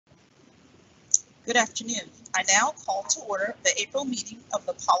Good afternoon. I now call to order the April meeting of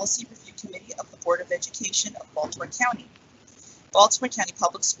the Policy Review Committee of the Board of Education of Baltimore County. Baltimore County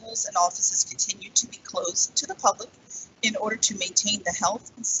Public Schools and offices continue to be closed to the public in order to maintain the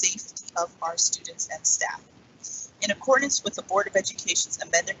health and safety of our students and staff. In accordance with the Board of Education's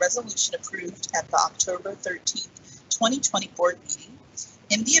amended resolution approved at the October 13, 2020 board meeting,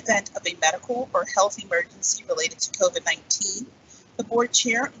 in the event of a medical or health emergency related to COVID-19, the board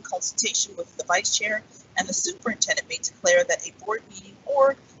chair, in consultation with the vice chair and the superintendent, may declare that a board meeting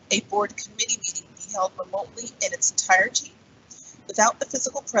or a board committee meeting be held remotely in its entirety without the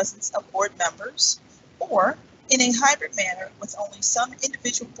physical presence of board members, or in a hybrid manner with only some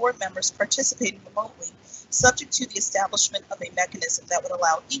individual board members participating remotely, subject to the establishment of a mechanism that would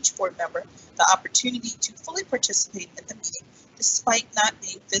allow each board member the opportunity to fully participate in the meeting despite not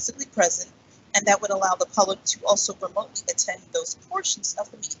being physically present, and that would allow the public to also remotely attend those portions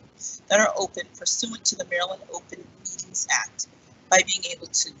of the meeting that are open pursuant to the Maryland Open Meetings Act by being able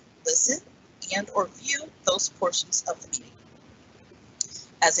to listen and or view those portions of the meeting.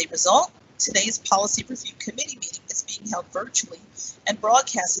 As a result, today's Policy Review Committee meeting is being held virtually and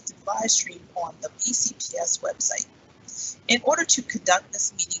broadcasted through live stream on the BCPS website. In order to conduct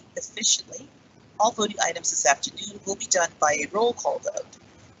this meeting efficiently, all voting items this afternoon will be done by a roll call vote.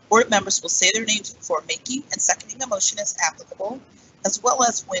 Board members will say their names before making and seconding a motion as applicable, as well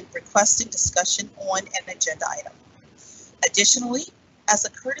as when requesting discussion on an agenda item. Additionally, as a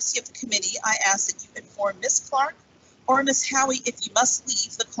courtesy of the committee, I ask that you inform Ms. Clark or Ms. Howie if you must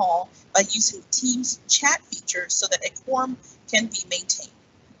leave the call by using Teams chat feature so that a quorum can be maintained.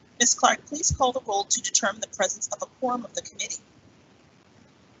 Ms. Clark, please call the roll to determine the presence of a quorum of the committee.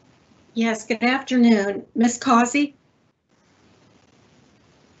 Yes, good afternoon. Ms. Causey?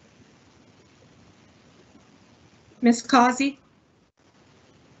 Ms. Causey?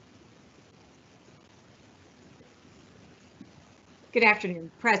 Good afternoon.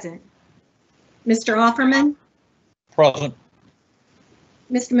 Present. Mr. Offerman? Present.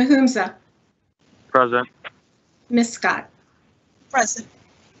 Mr. Mahumza? Present. Ms. Scott? Present.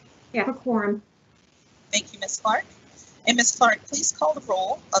 We have a quorum. Thank you, Ms. Clark. And Ms. Clark, please call the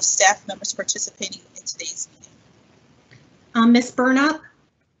roll of staff members participating in today's meeting. Ms. Burnup?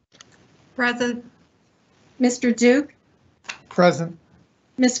 Present. Mr. Duke? Present.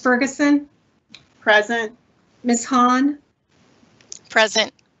 Ms. Ferguson? Present. Ms. Hahn?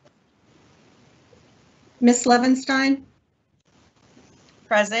 Present. Ms. Levenstein?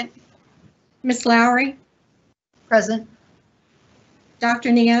 Present. Ms. Lowry? Present.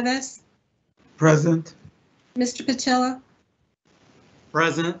 Dr. Nieves? Present. Mr. Patilla?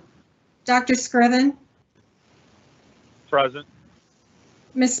 Present. Dr. Scriven? Present.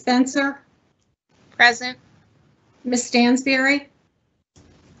 Ms. Spencer? Present. Ms. Stansberry?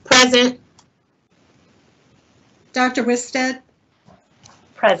 Present. Dr. Wisted?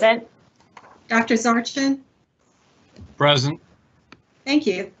 Present. Dr. Zarchin? Present. Thank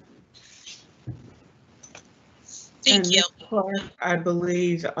you. Thank you. I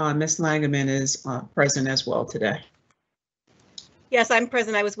believe Ms. Langeman is present as well today. Yes, I'm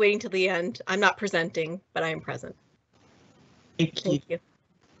present. I was waiting till the end. I'm not presenting, but I am present. Thank you. Thank you.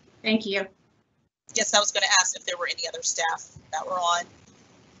 Thank you. Yes, I was going to ask if there were any other staff that were on.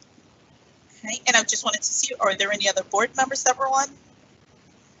 Okay, and I just wanted to see, are there any other board members that were on?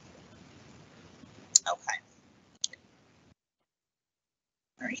 Okay.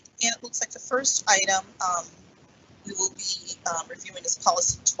 All right, and it looks like the first item we will be reviewing is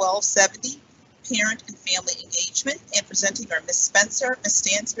policy 1270, parent and family engagement, and presenting are Ms. Spencer, Ms.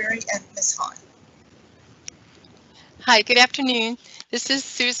 Stansberry, and Ms. Hahn. Hi, good afternoon. This is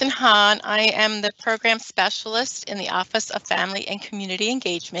Susan Hahn. I am the program specialist in the Office of Family and Community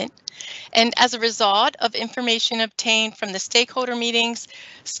Engagement. And as a result of information obtained from the stakeholder meetings,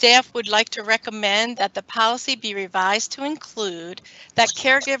 staff would like to recommend that the policy be revised to include that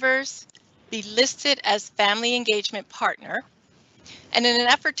caregivers be listed as family engagement partner. And in an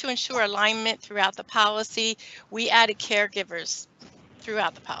effort to ensure alignment throughout the policy, we added caregivers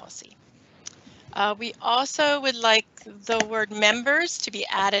throughout the policy. We also would like the word members to be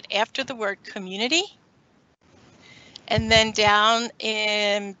added after the word community. And then down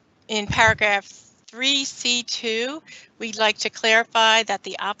in paragraph 3C2, we'd like to clarify that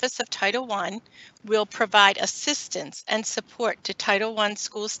the Office of Title I will provide assistance and support to Title I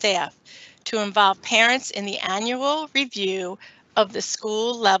school staff to involve parents in the annual review of the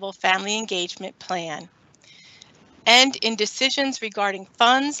school level family engagement plan, and in decisions regarding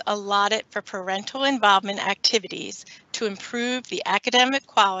funds allotted for parental involvement activities to improve the academic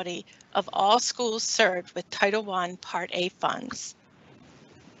quality of all schools served with Title I Part A funds.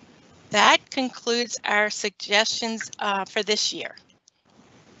 That concludes our suggestions for this year.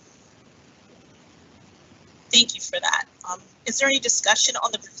 Thank you for that. Is there any discussion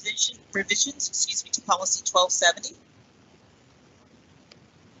on the revisions, excuse me, to policy 1270?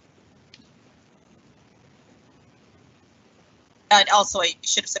 And also, I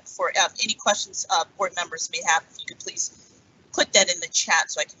should have said before, any questions board members may have, if you could please put that in the chat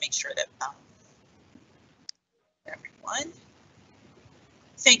so I can make sure that everyone.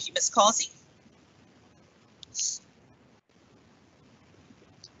 Thank you, Ms. Causey.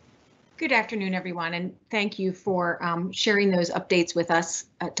 Good afternoon, everyone, and thank you for sharing those updates with us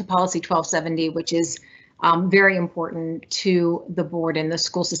to policy 1270, which is very important to the board and the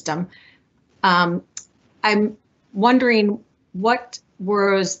school system. I'm wondering, what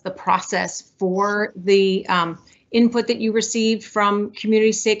was the process for the input that you received from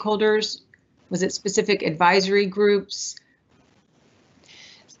community stakeholders? Was it specific advisory groups?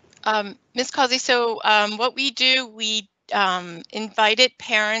 Ms. Causey, so what we do, we invited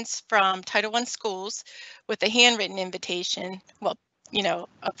parents from Title I schools with a handwritten invitation, well, you know,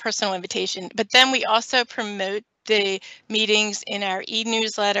 a personal invitation, but then we also promote the meetings in our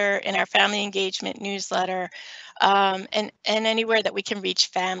e-newsletter, in our family engagement newsletter, and anywhere that we can reach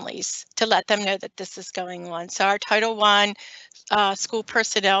families to let them know that this is going on. So our Title I school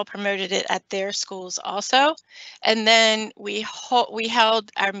personnel promoted it at their schools also. And then we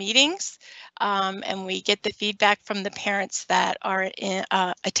held our meetings and we get the feedback from the parents that are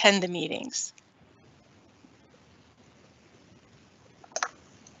attend the meetings.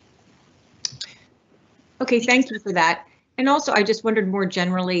 Okay, thank you for that. And also, I just wondered more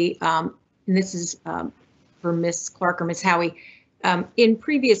generally, and this is for Ms. Clark or Ms. Howie, in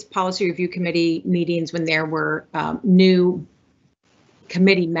previous policy review committee meetings when there were new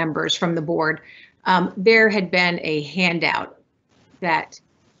committee members from the board, there had been a handout that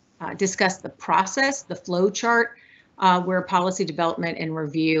discussed the process, the flow chart, where policy development and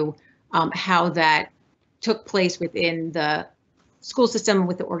review, how that took place within the school system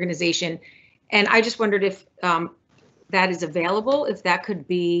with the organization. And I just wondered if that is available, if that could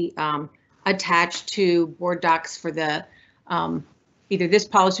be attached to board docs for the either this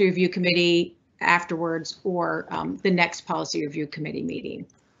policy review committee afterwards or the next policy review committee meeting.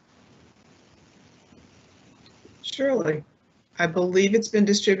 Surely. I believe it's been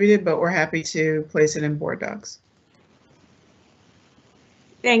distributed, but we're happy to place it in board docs.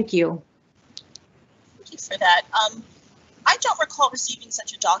 Thank you. Thank you for that. I don't recall receiving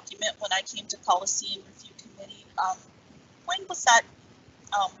such a document when I came to policy and review committee. When was that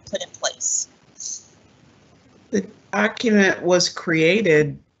put in place? The document was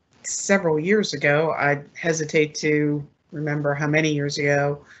created several years ago. I hesitate to remember how many years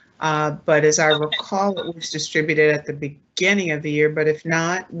ago, but as I recall, it was distributed at the beginning of the year, but if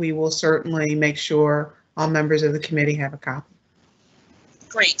not, we will certainly make sure all members of the committee have a copy.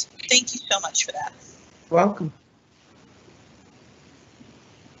 Great. Thank you so much for that. Welcome.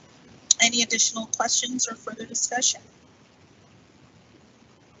 Any additional questions or further discussion?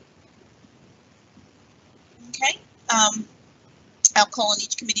 Okay. I'll call on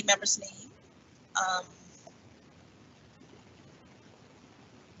each committee member's name. All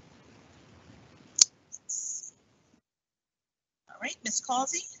right, Ms.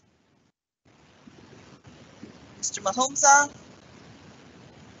 Causey, Mr. Mahomza,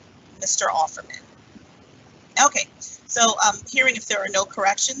 Mr. Offerman. Okay, so hearing if there are no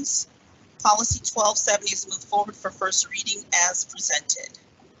corrections, policy 1270 is moved forward for first reading as presented.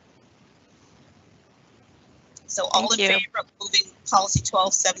 So all in favor of moving policy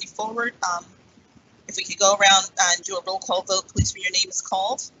 1270 forward, if we could go around and do a roll call vote, please, when your name is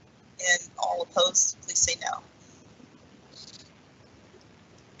called, and all opposed, please say no.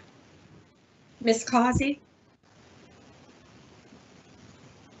 Ms. Causey?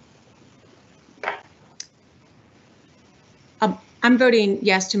 I'm voting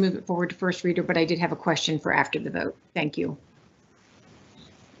yes to move it forward to first reader, but I did have a question for after the vote. Thank you.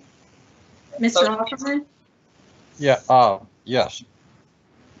 Mr. Offerman? Yeah, yes.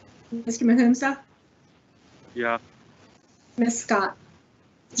 Mr. Mahumza? Yeah. Ms. Scott?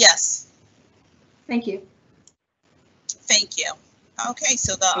 Yes, Thank you. thank you. Okay,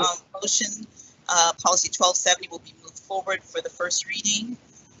 so the motion, policy 1270 will be moved forward for the first reading.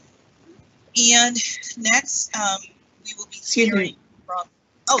 And next, we will be hearing from,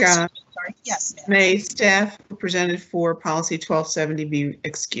 oh, Scott. sorry, yes, ma'am. May staff who presented for policy 1270 be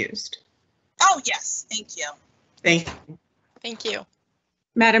excused? Oh, yes, thank you. Thank you. Thank you.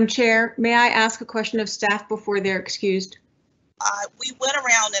 Madam Chair, may I ask a question of staff before they're excused? We went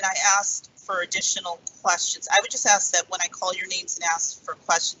around and I asked for additional questions. I would just ask that when I call your names and ask for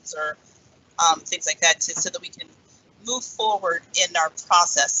questions or things like that, so that we can move forward in our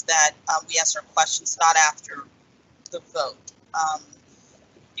process, that we ask our questions not after the vote,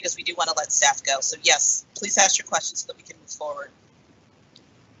 because we do want to let staff go. So yes, please ask your questions so that we can move forward.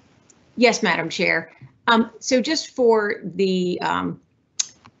 Yes, Madam Chair. So just for the,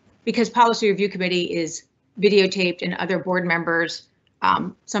 because Policy Review Committee is videotaped and other board members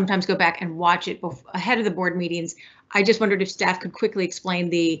sometimes go back and watch it ahead of the board meetings, I just wondered if staff could quickly explain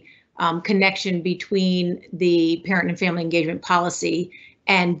the connection between the Parent and Family Engagement Policy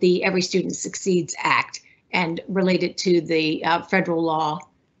and the Every Student Succeeds Act, and relate it to the federal law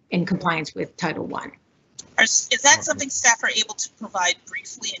in compliance with Title I. Is that something staff are able to provide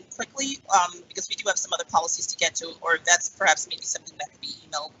briefly and quickly? Because we do have some other policies to get to, or that's perhaps maybe something that could be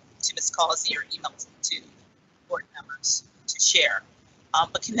emailed to Ms. Causey or emailed to board members to share.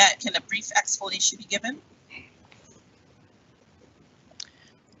 But can a brief explanation be given?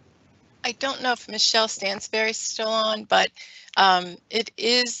 I don't know if Michelle Stansberry is still on, but it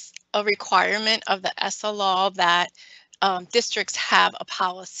is a requirement of the ESSA law that districts have a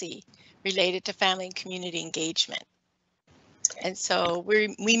policy related to family and community engagement. And so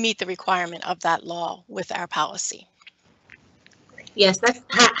we meet the requirement of that law with our policy. Yes,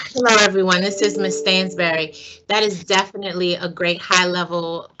 hello everyone. This is Ms. Stansberry. That is definitely a great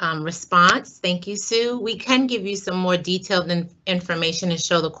high-level response. Thank you, Sue. We can give you some more detailed information and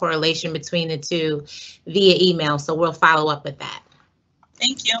show the correlation between the two via email, so we'll follow up with that.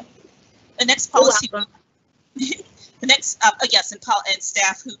 Thank you. The next policy. The next, yes, and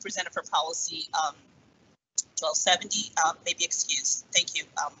staff who presented for policy 1270 may be excused. Thank you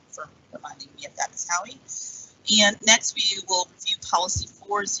for reminding me of that, Ms. Howie. And next we will review policy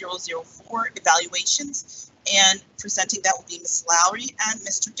 4004, evaluations, and presenting that will be Ms. Lowry and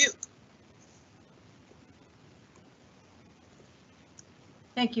Mr. Duke.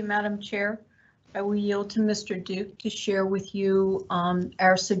 Thank you, Madam Chair. I will yield to Mr. Duke to share with you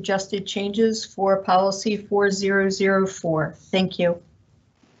our suggested changes for policy 4004. Thank you.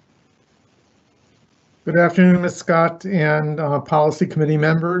 Good afternoon, Ms. Scott and policy committee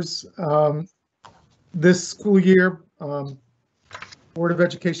members. This school year, Board of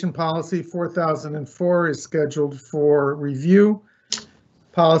Education Policy 4004 is scheduled for review.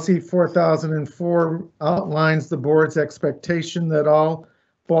 Policy 4004 outlines the board's expectation that all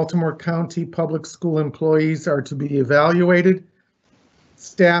Baltimore County public school employees are to be evaluated.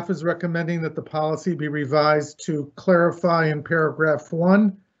 Staff is recommending that the policy be revised to clarify in paragraph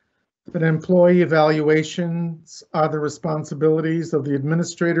 1 that employee evaluations are the responsibilities of the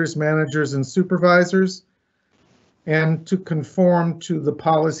administrators, managers, and supervisors, and to conform to the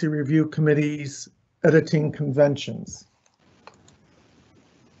Policy Review Committee's editing conventions.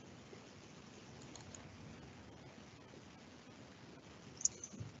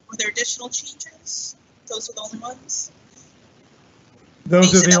 Were there additional changes? Those are the only ones?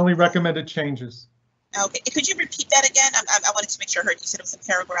 Those are the only recommended changes. Okay, could you repeat that again? I wanted to make sure I heard you said it was in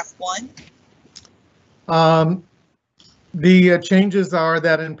paragraph 1. The changes are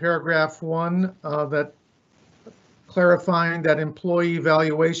that in paragraph 1, that clarifying that employee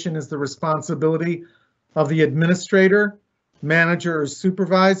evaluation is the responsibility of the administrator, manager, or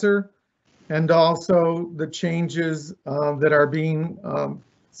supervisor, and also the changes that are being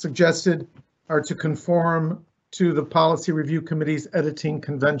suggested are to conform to the Policy Review Committee's editing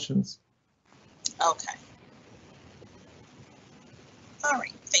conventions. Okay. All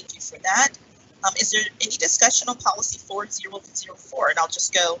right, thank you for that. Is there any discussion on policy 4004? And I'll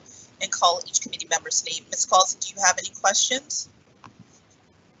just go and call each committee member's name. Ms. Causey, do you have any questions?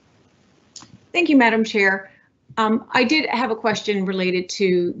 Thank you, Madam Chair. I did have a question related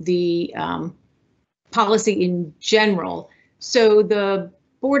to the policy in general. So the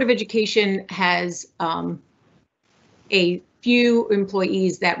Board of Education has a few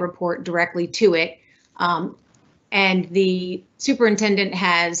employees that report directly to it, and the superintendent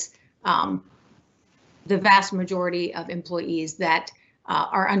has the vast majority of employees that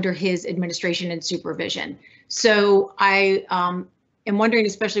are under his administration and supervision. So I am wondering,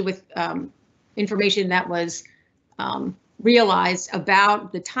 especially with information that was realized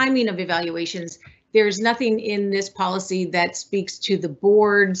about the timing of evaluations, there's nothing in this policy that speaks to the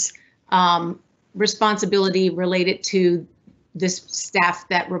board's responsibility related to this staff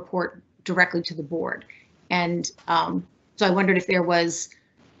that report directly to the board. And so I wondered if there was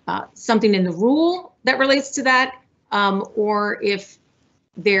something in the rule that relates to that, or if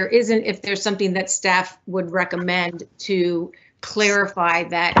there isn't, if there's something that staff would recommend to clarify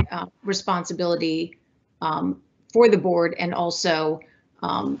that responsibility for the board, and also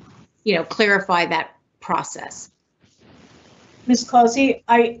clarify that process. Ms. Causey,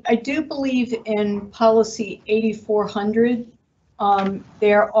 I do believe in policy 8400.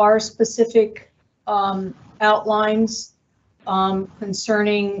 There are specific outlines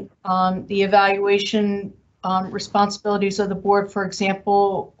concerning the evaluation responsibilities of the board, for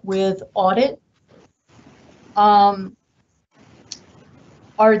example, with audit. Are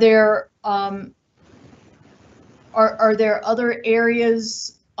there other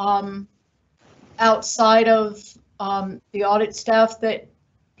areas outside of the audit staff that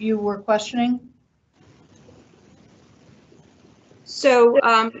you were questioning? So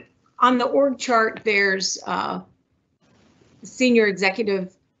on the org chart, there's senior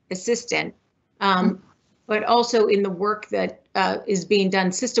executive assistant, but also in the work that is being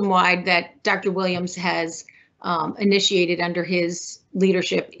done system-wide that Dr. Williams has initiated under his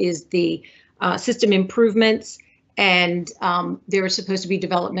leadership is the system improvements, and there is supposed to be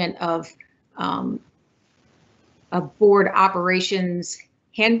development of a board operations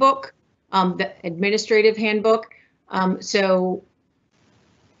handbook, the administrative handbook. So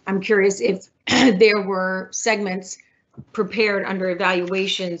I'm curious if there were segments prepared under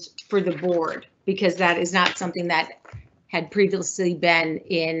evaluations for the board, because that is not something that had previously been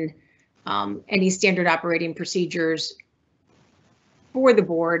in any standard operating procedures for the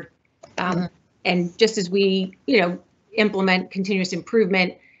board. And just as we, implement continuous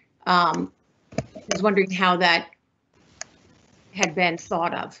improvement, I was wondering how that had been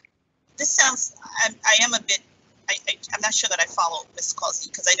thought of. This sounds, I am a bit, I'm not sure that I follow Ms. Causey,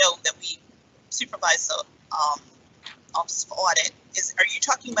 because I know that we supervise the Office of Audit. Are you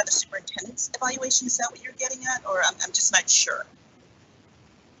talking about the superintendent's evaluation? Is that what you're getting at? Or I'm just not sure.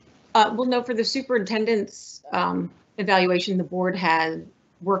 Well, no, for the superintendent's evaluation, the board has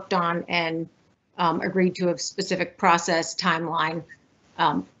worked on and agreed to a specific process timeline,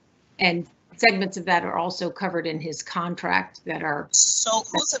 and segments of that are also covered in his contract that are so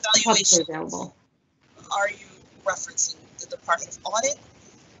whose evaluation available. Are you referencing? The Department of Audit?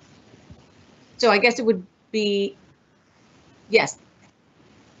 So I guess it would be, yes.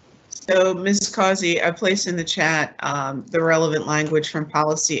 So Ms. Causey, I placed in the chat the relevant language from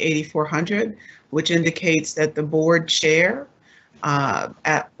policy 8400, which indicates that the board chair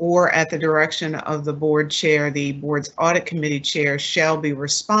at the direction of the board chair, the board's audit committee chair shall be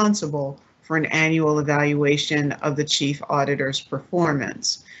responsible for an annual evaluation of the chief auditor's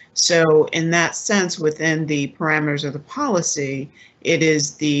performance. So in that sense, within the parameters of the policy, it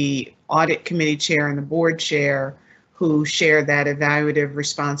is the audit committee chair and the board chair who share that evaluative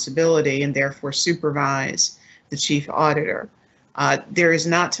responsibility and therefore supervise the chief auditor. There is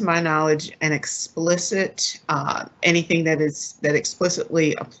not, to my knowledge, an explicit anything that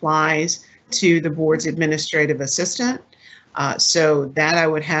explicitly applies to the board's administrative assistant. So that I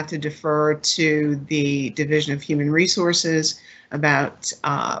would have to defer to the Division of Human Resources about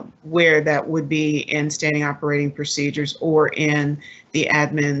where that would be in standing operating procedures or in the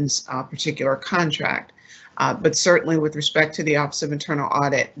admin's particular contract. But certainly with respect to the Office of Internal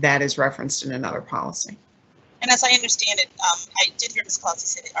Audit, that is referenced in another policy. And as I understand it, I did hear Ms. Causey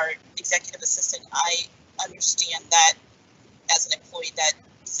say that our executive assistant, I understand that as an employee, that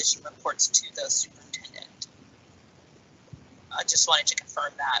position reports to the superintendent. I just wanted to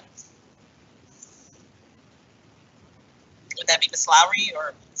confirm that. Would that be Ms. Lowry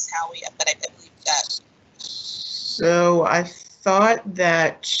or Ms. Howie? But I believe that. So I thought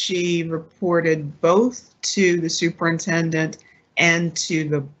that she reported both to the superintendent and to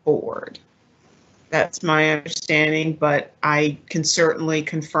the board. That's my understanding, but I can certainly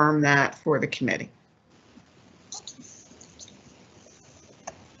confirm that for the committee.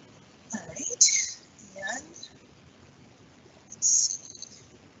 All right. And let's see.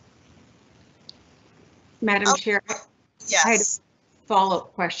 Madam Chair, yes. I had a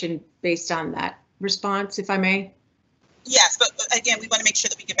follow-up question based on that response, if I may. Yes, but again, we want to make sure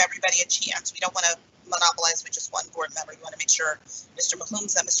that we give everybody a chance. We don't want to monopolize with just one board member. You want to make sure Mr.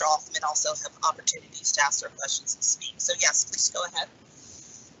 Mahomes and Mr. Altman also have opportunities to ask their questions and speak. So yes, please go ahead.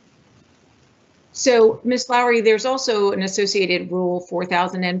 So Ms. Lowry, there's also an associated rule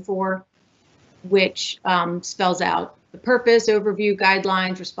 4004, which spells out the purpose, overview,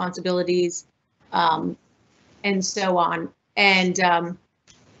 guidelines, responsibilities, and so on. And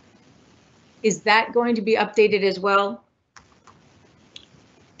is that going to be updated as well?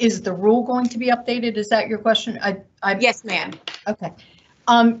 Is the rule going to be updated? Is that your question? Yes, ma'am. Okay.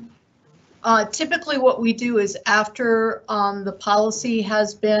 Typically what we do is after the policy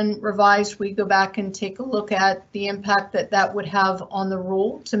has been revised, we go back and take a look at the impact that that would have on the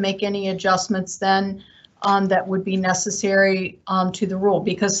rule to make any adjustments then. that would be necessary to the rule,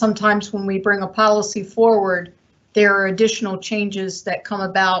 because sometimes when we bring a policy forward, there are additional changes that come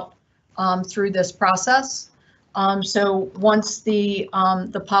about through this process. So once the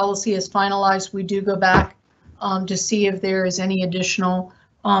policy is finalized, we do go back to see if there is any additional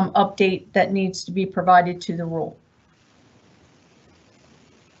update that needs to be provided to the rule.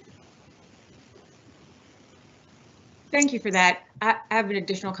 Thank you for that. I have an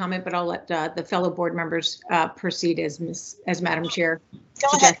additional comment, but I'll let the fellow board members proceed as Madam Chair. Go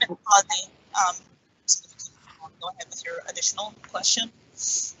ahead, Ms. Causey. Go ahead with your additional question.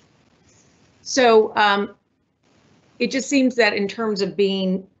 So it just seems that in terms of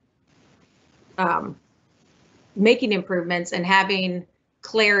being making improvements and having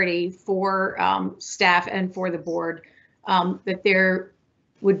clarity for staff and for the board, that there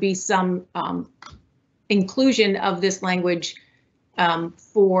would be some inclusion of this language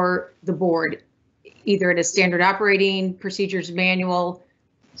for the board, either in a standard operating procedures manual.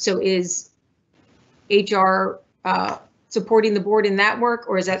 So is HR supporting the board in that work,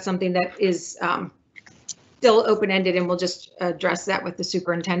 or is that something that is still open-ended and we'll just address that with the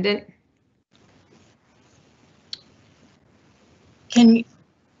superintendent? Can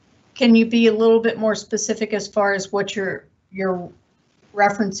you be a little bit more specific as far as what you're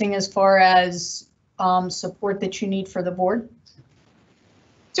referencing as far as support that you need for the board?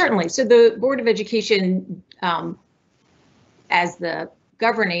 Certainly. So the Board of Education, as the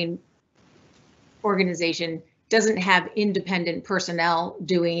governing organization, doesn't have independent personnel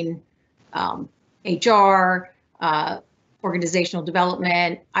doing HR, organizational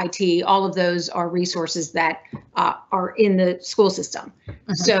development, IT. All of those are resources that are in the school system.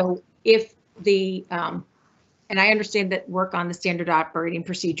 So if the and I understand that work on the standard operating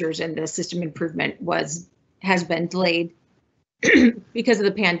procedures and the system improvement has been delayed because of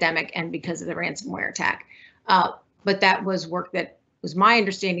the pandemic and because of the ransomware attack. But that was work that was my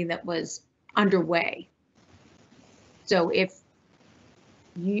understanding that was underway. So if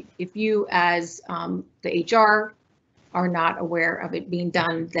you as the HR are not aware of it being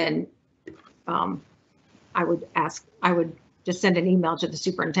done, then I would just send an email to the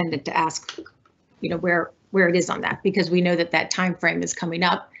superintendent to ask, where it is on that, because we know that time frame is coming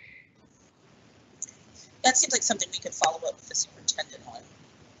up. That seems like something we could follow up with the superintendent on.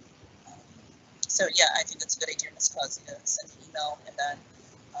 So yeah, I think that's a good idea, Ms. Causey, to send an email, and then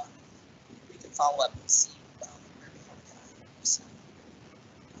we can follow up and see where we are. So.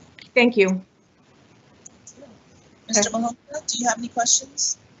 Thank you. Mr. Mahoney, do you have any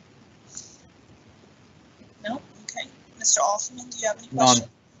questions? No? Okay. Mr. Alferman, do you have any questions?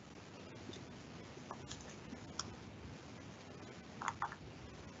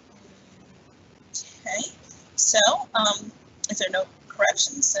 Okay. So, if there are no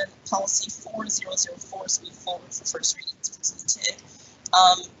corrections, then policy 4004 is moved forward for first reading as presented.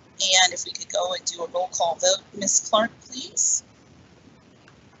 And if we could go and do a roll call vote, Ms. Clark, please.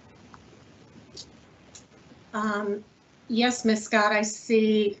 Yes, Ms. Scott, I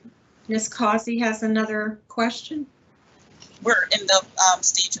see Ms. Causey has another question. We're in the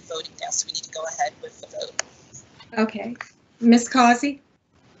stage of voting now, so we need to go ahead with the vote. Okay. Ms. Causey?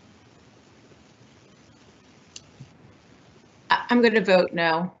 I'm going to vote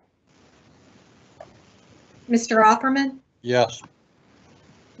no. Mr. Offerman? Yes.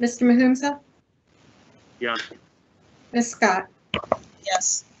 Mr. Mahumza? Yes. Ms. Scott?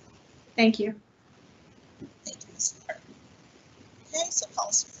 Yes. Thank you. Thank you, Ms. Clark. Okay, so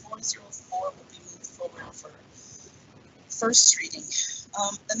policy 404 will be moved forward for first reading.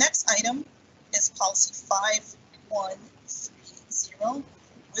 The next item is policy 5130,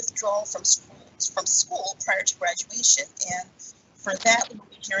 withdrawal from school prior to graduation. And for that, we will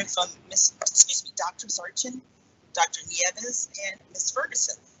be hearing from Dr. Zarchin, Dr. Nieves, and Ms.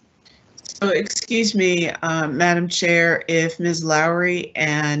 Ferguson. So excuse me, Madam Chair, if Ms. Lowry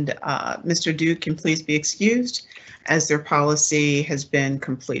and Mr. Duke can please be excused as their policy has been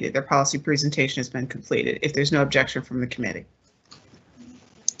completed. Their policy presentation has been completed, if there's no objection from the committee.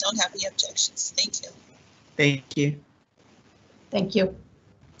 Don't have any objections. Thank you. Thank you. Thank you.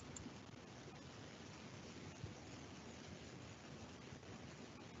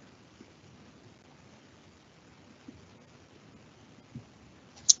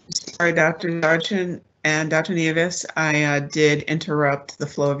 Sorry, Dr. Zarchin and Dr. Nieves, I did interrupt the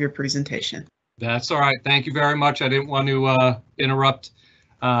flow of your presentation. That's all right. Thank you very much. I didn't want to interrupt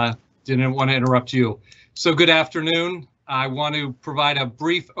you. So good afternoon. I want to provide a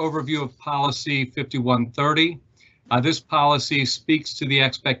brief overview of policy 5130. This policy speaks to the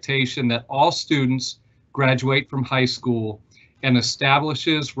expectation that all students graduate from high school and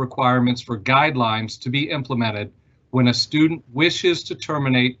establishes requirements for guidelines to be implemented when a student wishes to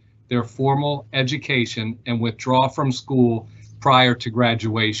terminate their formal education and withdraw from school prior to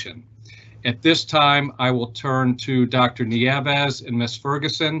graduation. At this time, I will turn to Dr. Nieves and Ms.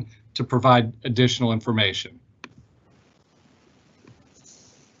 Ferguson to provide additional information.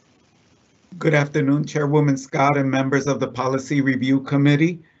 Good afternoon, Chairwoman Scott and members of the Policy Review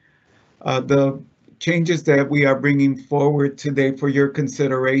Committee. The changes that we are bringing forward today for your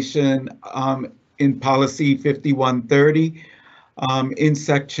consideration in Policy 5130 in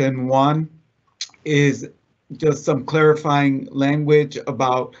Section 1 is just some clarifying language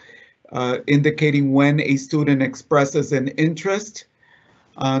about indicating when a student expresses an interest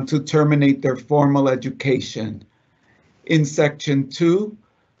to terminate their formal education. In Section 2,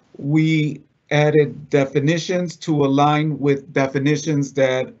 we added definitions to align with definitions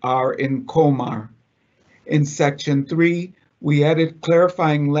that are in COMAR. In Section 3, we added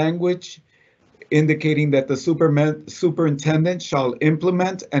clarifying language indicating that the superintendent shall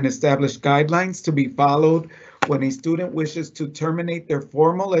implement and establish guidelines to be followed when a student wishes to terminate their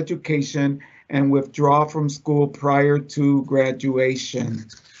formal education and withdraw from school prior to graduation.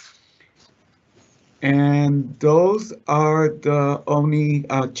 And those are the only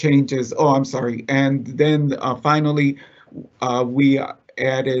changes. Oh, I'm sorry. And then finally, we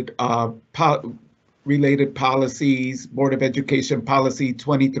added related policies, Board of Education Policy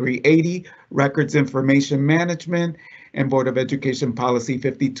 2380, Records Information Management, and Board of Education Policy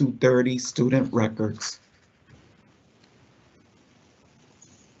 5230, Student Records.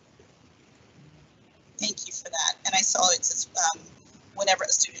 Thank you for that. And I saw it says whenever a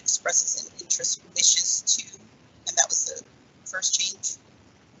student expresses an interest, wishes to, and that was the first change?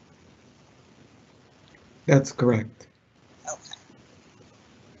 That's correct. Okay.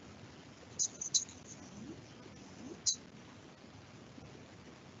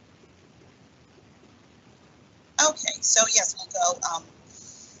 Okay, so yes, we'll go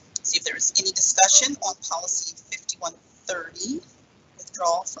see if there is any discussion on Policy 5130,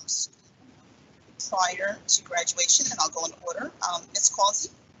 withdrawal from school prior to graduation, and I'll go in order. Ms. Causey?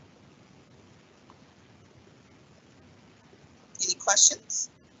 Any questions?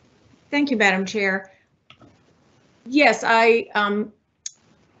 Thank you, Madam Chair. Yes, in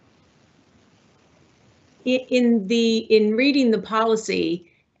reading the policy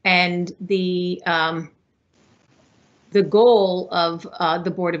and the goal of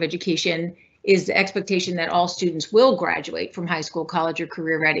the Board of Education is the expectation that all students will graduate from high school, college, or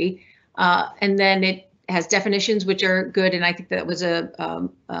career ready. And then it has definitions which are good, and I think that was a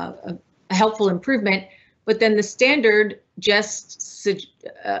helpful improvement. But then the standard just states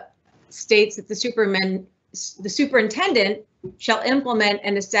that the superintendent shall implement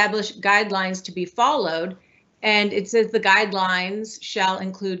and establish guidelines to be followed. And it says the guidelines shall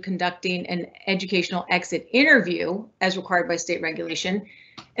include conducting an educational exit interview as required by state regulation.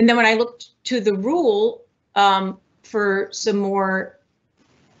 And then when I looked to the rule for some more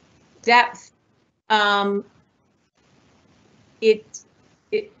depth, it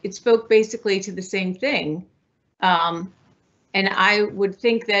spoke basically to the same thing. And I would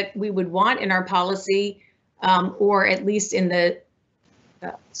think that we would want in our policy, or at least in the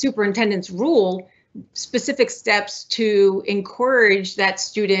superintendent's rule, specific steps to encourage that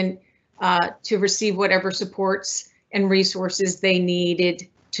student to receive whatever supports and resources they needed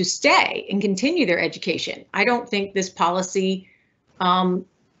to stay and continue their education. I don't think this policy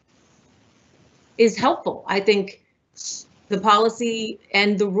is helpful. I think the policy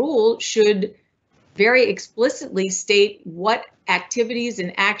and the rule should very explicitly state what activities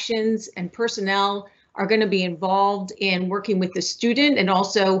and actions and personnel are going to be involved in working with the student, and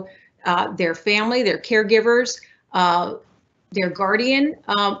also their family, their caregivers, their guardian,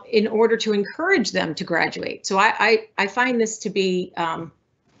 in order to encourage them to graduate. So I find this to be, I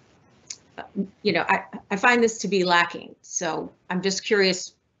find this to be lacking. So I'm just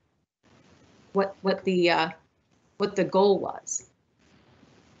curious what the goal was.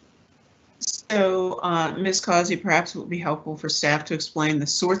 So, Ms. Causey, perhaps it would be helpful for staff to explain the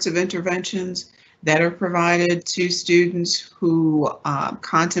sorts of interventions that are provided to students who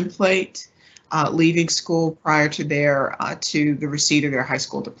contemplate leaving school prior to the receipt of their high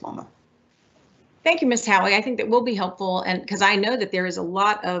school diploma. Thank you, Ms. Howie. I think that will be helpful, and because I know that there is a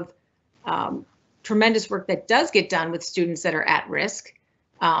lot of tremendous work that does get done with students that are at risk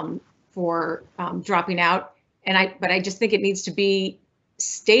for dropping out, but I just think it needs to be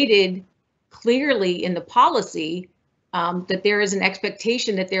stated clearly in the policy that there is an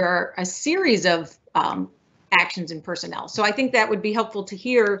expectation that there are a series of actions and personnel. So I think that would be helpful to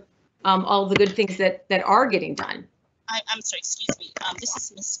hear all the good things that are getting done. I'm sorry, excuse me. This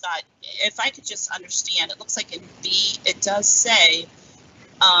is Ms. Scott. If I could just understand, it looks like in B, it does say,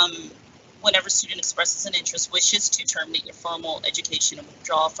 whenever a student expresses an interest, wishes to terminate your formal education and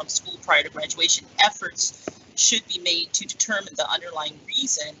withdraw from school prior to graduation, efforts should be made to determine the underlying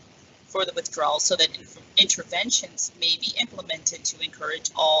reason for the withdrawal so that interventions may be implemented to encourage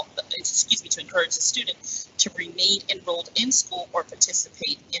the student to remain enrolled in school or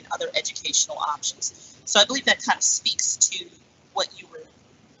participate in other educational options. So I believe that kind of speaks to what you were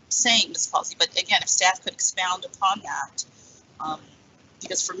saying, Ms. Causey, but again, if staff could expound upon that,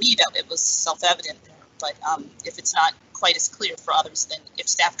 because for me that it was self-evident there, but if it's not quite as clear for others, then if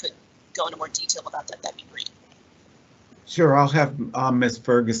staff could go into more detail about that, that'd be great. Sure, I'll have Ms.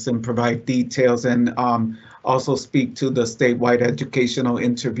 Ferguson provide details and also speak to the statewide educational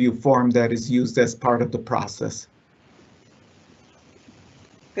interview form that is used as part of the process.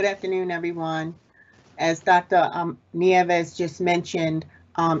 Good afternoon, everyone. As Dr. Nieves just mentioned,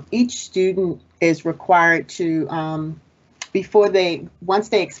 each student is required to, once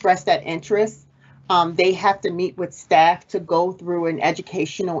they express that interest, they have to meet with staff to go through an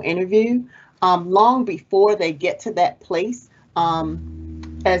educational interview. Long before they get to that place,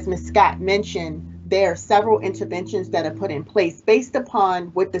 as Ms. Scott mentioned, there are several interventions that are put in place based upon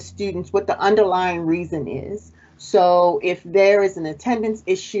what the underlying reason is. So if there is an attendance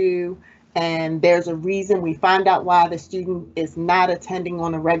issue and there's a reason, we find out why the student is not attending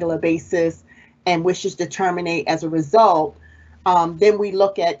on a regular basis and wishes to terminate as a result, then we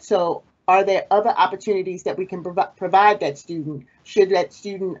look at, so are there other opportunities that we can provide that student? Should that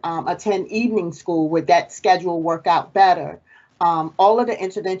student attend evening school? Would that schedule work out better? All of the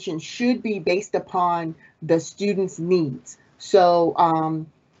interventions should be based upon the student's needs. So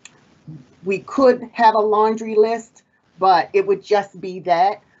we could have a laundry list, but it would just be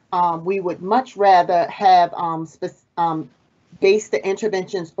that. We would much rather have base the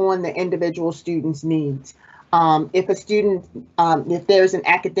interventions on the individual student's needs. If a student, if there's an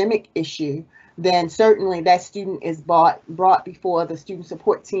academic issue, then certainly that student is brought before the student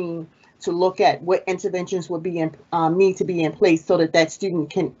support team to look at what interventions would be need to be in place so that that student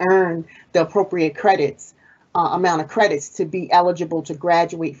can earn the appropriate credits, amount of credits to be eligible to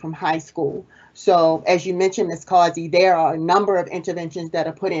graduate from high school. So as you mentioned, Ms. Causey, there are a number of interventions that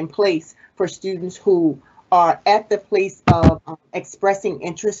are put in place for students who are at the place of expressing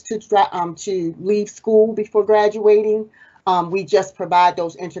interest to leave school before graduating. We just provide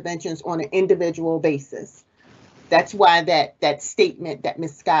those interventions on an individual basis. That's why that statement that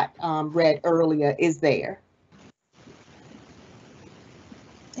Ms. Scott read earlier is there.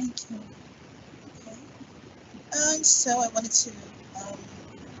 Thank you. Okay. And so I wanted to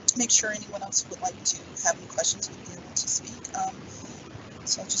make sure anyone else would like to have any questions would be able to speak.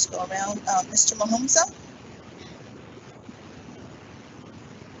 So I'll just go around. Mr. Mahomza?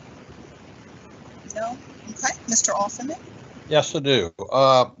 No? Okay. Mr. Offerman? Yes, I do.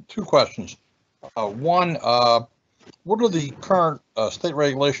 Two questions. One, what are the current state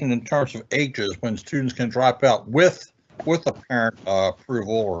regulations in terms of ages when students can drop out with a parent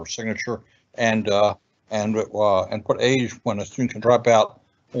approval or signature, and put age when a student can drop out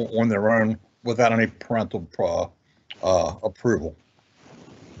on their own without any parental approval?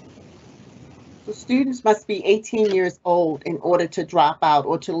 So students must be 18 years old in order to drop out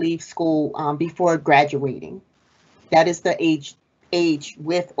or to leave school before graduating. That is the age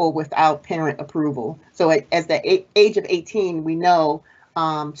with or without parent approval. So as the age of 18, we know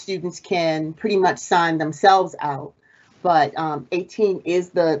students can pretty much sign themselves out, but 18 is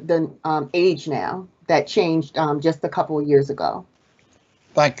the age now. That changed just a couple of years ago.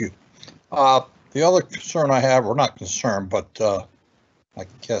 Thank you. The other concern I have, or not concern, but I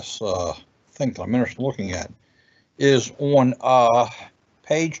guess thing that I'm interested in looking at is on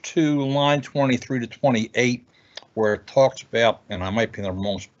page 2, line 23 to 28, where it talks about, and I might be in the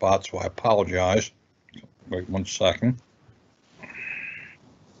wrong spot, so I apologize. Wait 1 second.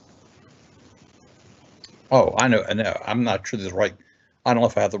 Oh, I know. I'm not sure this is right. I don't know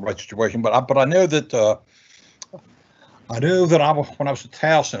if I have the right situation, but I know that when I was at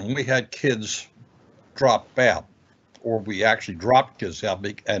Towson, we had kids drop out, or we actually dropped kids out,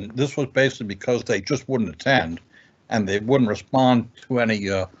 and this was basically because they just wouldn't attend, and they wouldn't respond to any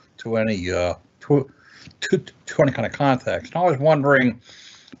kind of context. And I was wondering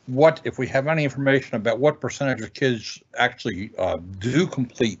if we have any information about what percentage of kids actually do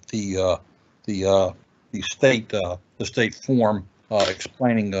complete the state form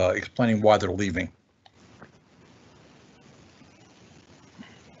explaining why they're leaving.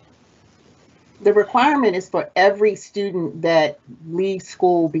 The requirement is for every student that leaves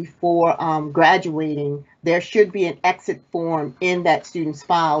school before graduating, there should be an exit form in that student's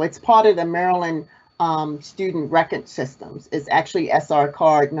file. It's part of the Maryland student record systems. It's actually SR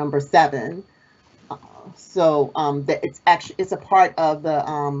card number 7. So it's a part of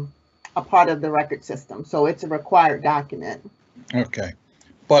the record system. So it's a required document. Okay,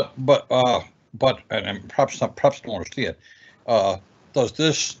 but and perhaps don't understand. Does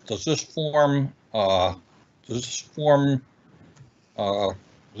this form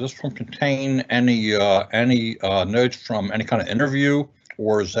contain any notes from any kind of interview,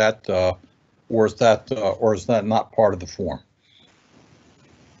 or is that not part of the form?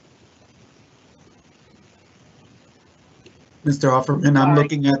 Mr. Offerman, I'm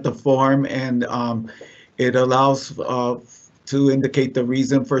looking at the form, and it allows to indicate the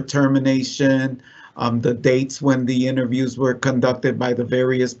reason for termination, the dates when the interviews were conducted by the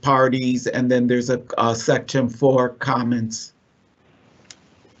various parties, and then there's a section for comments.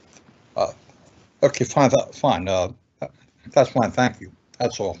 Okay, fine. That's fine. Thank you.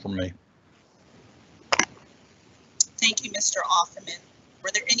 That's all from me. Thank you, Mr. Offerman. Were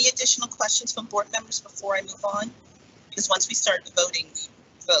there any additional questions from board members before I move on? Because once we start the voting, we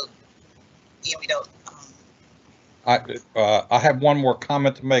vote. Yeah, we don't. I have one more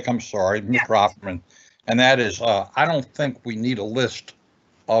comment to make. I'm sorry, Mr. Offerman, and that is I don't think we need a list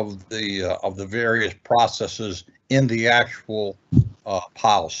of the various processes in the actual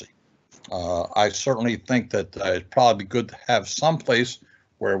policy. I certainly think that it'd probably be good to have some place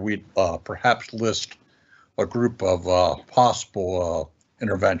where we perhaps list a group of possible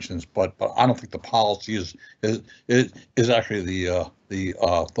interventions, but I don't think the policy is actually the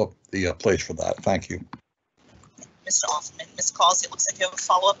place for that. Thank you. Mr. Offerman. Ms. Causey, it looks like you have a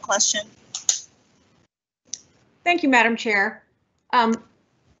follow-up question. Thank you, Madam Chair.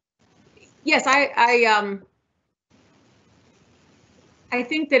 Yes, I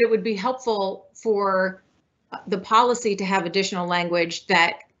think that it would be helpful for the policy to have additional language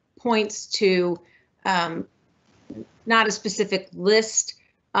that points to not a specific list,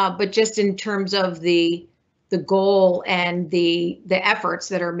 but just in terms of the goal and the efforts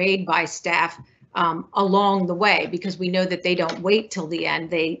that are made by staff along the way, because we know that they don't wait till the end.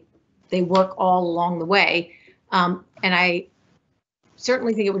 They work all along the way. And I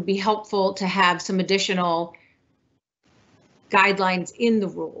certainly think it would be helpful to have some additional guidelines in the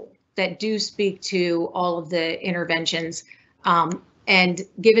rule that do speak to all of the interventions. And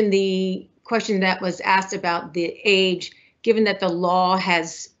given the question that was asked about the age, given that the law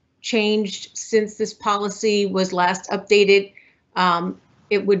has changed since this policy was last updated,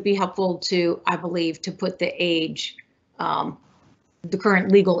 it would be helpful to, I believe, to put the age, the current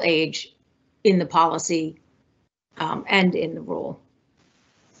legal age in the policy and in the rule.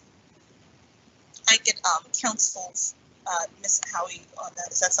 I get counsel's Ms. Howie on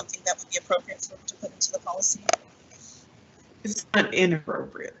that. Is that something that would be appropriate to put into the policy? It's not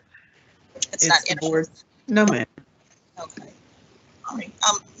inappropriate. It's not inappropriate. No, ma'am. Okay. All right.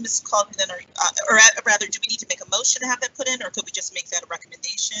 Ms. Causey, then, or rather, do we need to make a motion to have that put in, or could we just make that a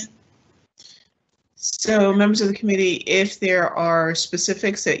recommendation? So, members of the committee, if there are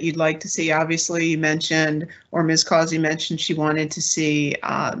specifics that you'd like to see, obviously you mentioned, or Ms. Causey mentioned she wanted to see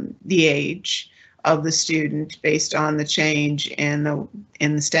the age of the student based on the change in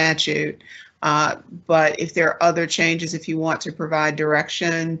the statute. But if there are other changes, if you want to provide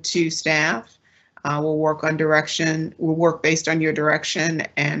direction to staff, we'll work on direction. We'll work based on your direction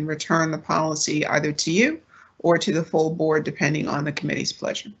and return the policy either to you or to the full board, depending on the committee's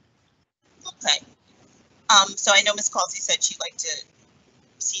pleasure. Okay. So I know Ms. Causey said she'd like to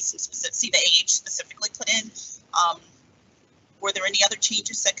see the age specifically put in. Were there any other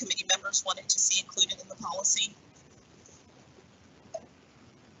changes that committee members wanted to see included in the policy?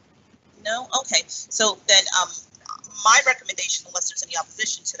 No? Okay. So then my recommendation, unless there's any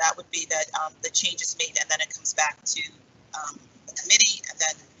opposition to that, would be that the change is made and then it comes back to the committee and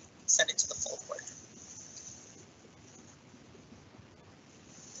then send it to the full board.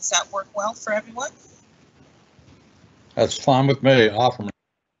 Does that work well for everyone? That's fine with me. Offer me.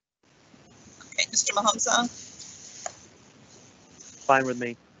 Okay, Mr. Mahomza? Fine with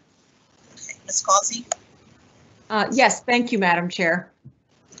me. Okay, Ms. Causey? Yes, thank you, Madam Chair.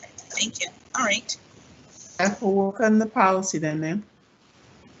 Okay, thank you. All right. We'll work on the policy then, ma'am.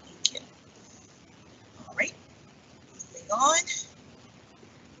 Thank you. All right. Moving on.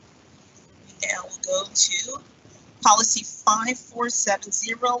 We now will go to policy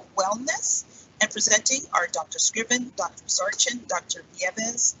 5470, wellness. And presenting are Dr. Scriven, Dr. Sarchin, Dr.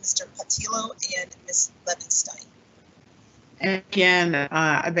 Nieves, Mr. Patillo, and Ms. Levenstein. And again,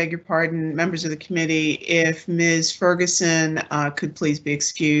 I beg your pardon, members of the committee, if Ms. Ferguson could please be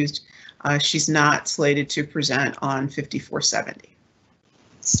excused. She's not slated to present on 5470.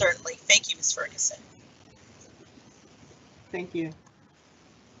 Certainly. Thank you, Ms. Ferguson. Thank you.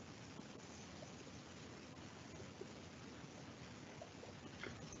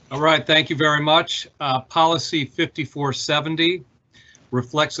 All right, thank you very much. Policy 5470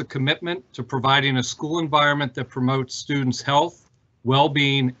 reflects a commitment to providing a school environment that promotes students' health,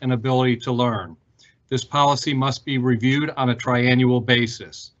 well-being, and ability to learn. This policy must be reviewed on a triennial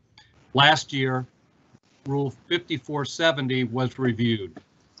basis. Last year, Rule 5470 was reviewed.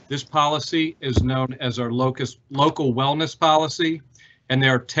 This policy is known as our local wellness policy, and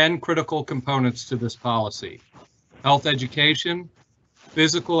there are 10 critical components to this policy: health education,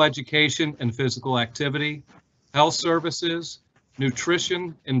 physical education and physical activity, health services,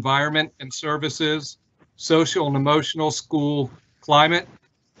 nutrition, environment and services, social and emotional school climate,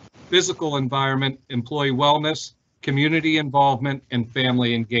 physical environment, employee wellness, community involvement, and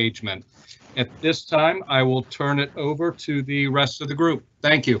family engagement. At this time, I will turn it over to the rest of the group.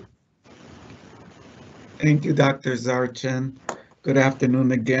 Thank you. Thank you, Dr. Zarchin. Good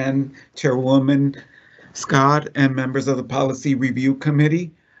afternoon again, Chairwoman Scott and members of the Policy Review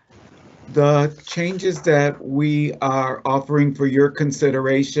Committee. The changes that we are offering for your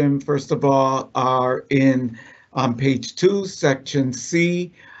consideration, first of all, are on page 2, section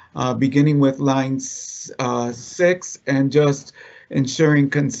C, beginning with line 6, and just ensuring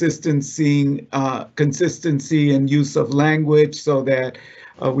consistency and use of language so that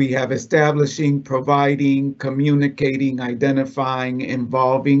we have establishing, providing, communicating, identifying,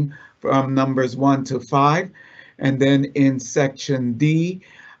 involving from numbers 1 to 5. And then in section D,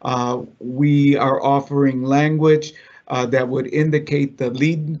 we are offering language that would indicate the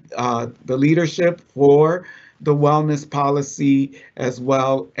leadership for the wellness policy, as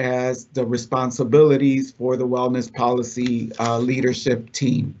well as the responsibilities for the wellness policy leadership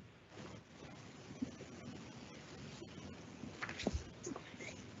team.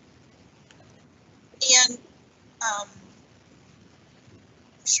 And I'm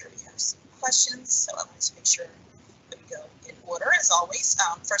sure we have some questions, so I want to make sure that we go in order as always.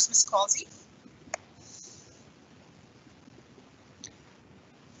 First, Ms. Causey.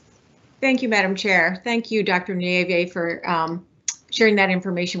 Thank you, Madam Chair. Thank you, Dr. Nieve, for sharing that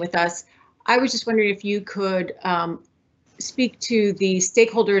information with us. I was just wondering if you could speak to the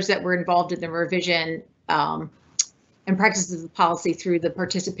stakeholders that were involved in the revision and practices of the policy through the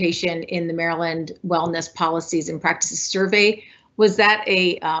participation in the Maryland Wellness Policies and Practices Survey. Was that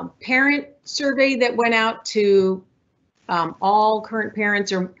a parent survey that went out to all current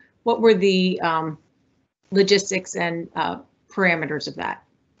parents, or what were the logistics and parameters of that?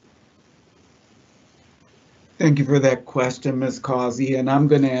 Thank you for that question, Ms. Causey. And I'm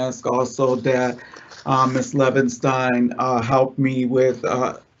going to ask also that Ms. Levenstein help me with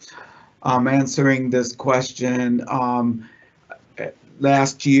answering this question.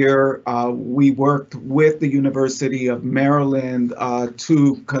 Last year, we worked with the University of Maryland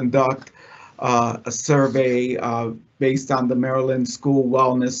to conduct a survey based on the Maryland School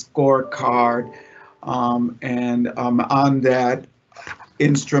Wellness Scorecard. And on that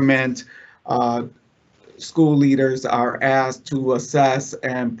instrument, school leaders are asked to assess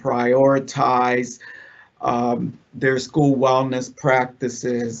and prioritize their school wellness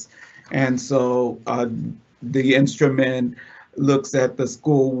practices. And so the instrument looks at the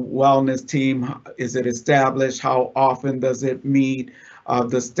school wellness team. Is it established? How often does it meet?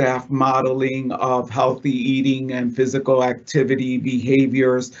 The staff modeling of healthy eating and physical activity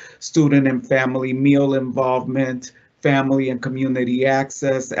behaviors, student and family meal involvement, family and community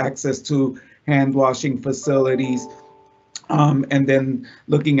access to hand washing facilities, and then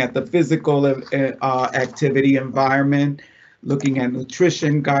looking at the physical activity environment, looking at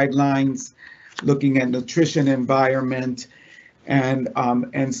nutrition guidelines, looking at nutrition environment.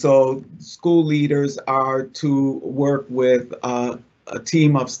 And so school leaders are to work with a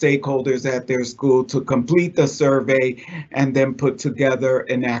team of stakeholders at their school to complete the survey and then put together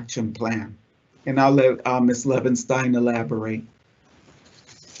an action plan. And I'll let Ms. Levenstein elaborate.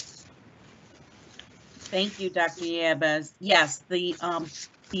 Thank you, Dr. Nieves. Yes, the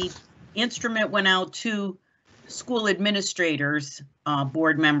instrument went out to school administrators,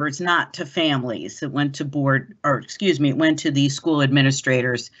 board members, not to families. It went to it went to the school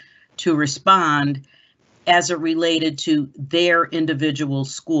administrators to respond as it related to their individual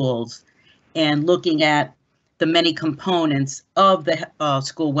schools, and looking at the many components of the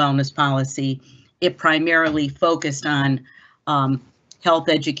school wellness policy. It primarily focused on health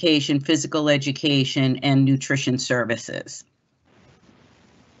education, physical education, and nutrition services.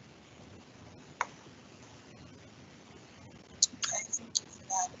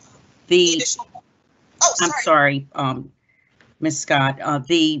 additional. Oh, sorry. I'm sorry, Ms. Scott.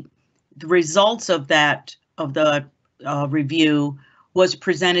 The results of the review was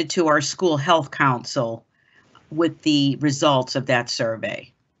presented to our school health council with the results of that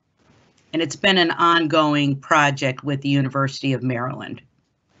survey. And it's been an ongoing project with the University of Maryland.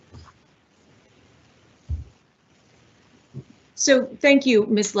 So thank you,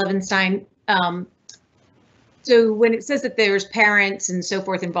 Ms. Levenstein. So when it says that there's parents and so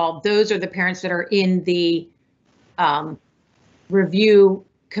forth involved, those are the parents that are in the review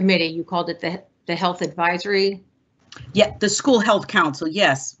committee. You called it the health advisory. Yeah, the school health council.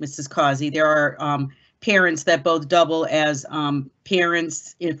 Yes, Mrs. Causey. There are parents that both double as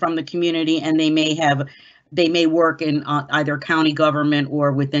parents from the community, and they may work in either county government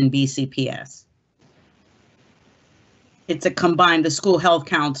or within BCPS. It's a combined, the school health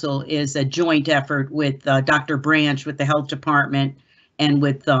council is a joint effort with Dr. Branch with the health department and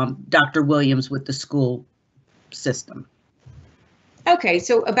with Dr. Williams with the school system. Okay,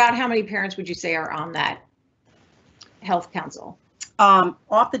 so about how many parents would you say are on that health council?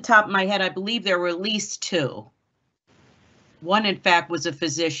 Off the top of my head, I believe there were at least 2. One, in fact, was a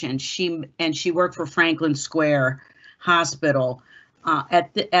physician. She worked for Franklin Square Hospital.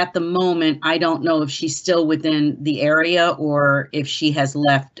 At the moment, I don't know if she's still within the area or if she has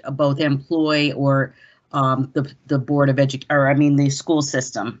left both employ or the Board of Education, or I mean the school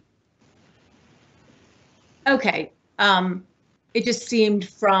system. Okay, it just seemed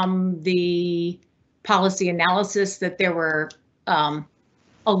from the policy analysis that there were a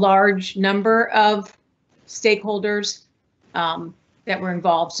large number of stakeholders that were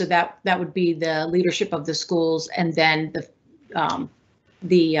involved. So that would be the leadership of the schools and then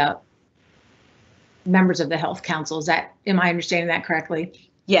the members of the health council. Am I understanding that correctly?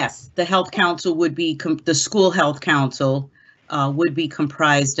 Yes, the health council would be, the school health council would be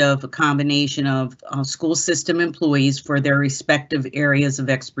comprised of a combination of school system employees for their respective areas of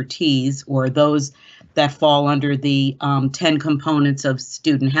expertise, or those that fall under the 10 components of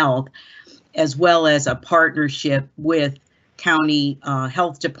student health, as well as a partnership with county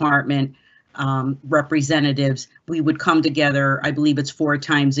health department representatives. We would come together, I believe it's 4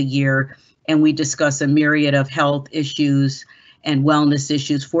 times a year, and we discuss a myriad of health issues and wellness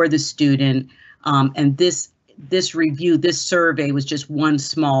issues for the student. And this review, this survey was just one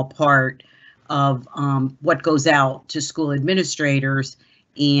small part of what goes out to school administrators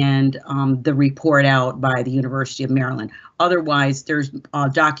and the report out by the University of Maryland. Otherwise, there's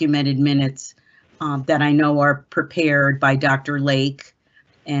documented minutes that I know are prepared by Dr. Lake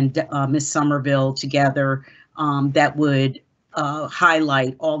and Ms. Somerville together that would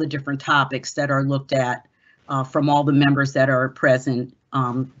highlight all the different topics that are looked at from all the members that are present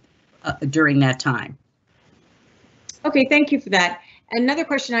during that time. Okay, thank you for that. Another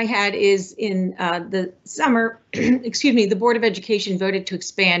question I had is in the summer, excuse me, the Board of Education voted to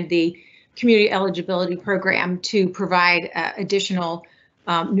expand the community eligibility program to provide additional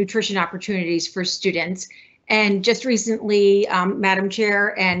nutrition opportunities for students. And just recently, Madam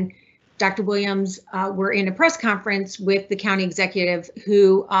Chair and Dr. Williams were in a press conference with the county executive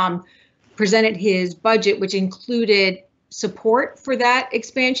who presented his budget, which included support for that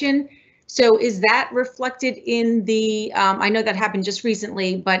expansion. So is that reflected in the, I know that happened just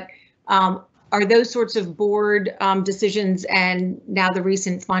recently, but are those sorts of board decisions and now the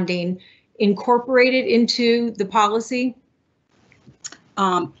recent funding incorporated into the policy?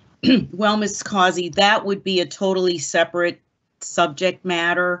 Well, Ms. Causey, that would be a totally separate subject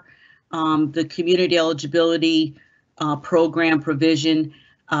matter. The community eligibility program provision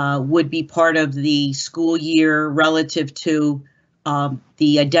would be part of the school year relative to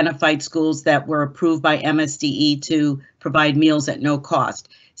the identified schools that were approved by MSDE to provide meals at no cost.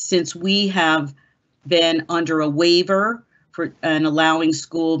 Since we have been under a waiver and allowing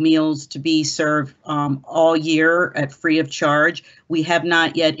school meals to be served all year at free of charge, we have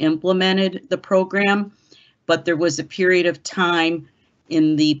not yet implemented the program, but there was a period of time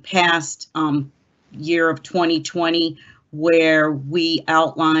in the past year of 2020 where we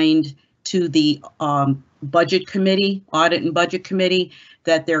outlined to the budget committee, audit and budget committee,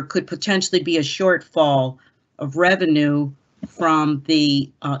 that there could potentially be a shortfall of revenue from the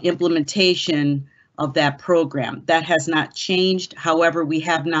implementation of that program. That has not changed. However, we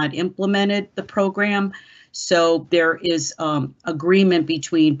have not implemented the program. So there is agreement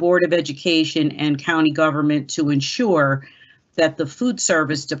between Board of Education and county government to ensure that the food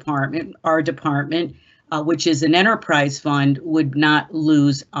service department, our department, which is an enterprise fund, would not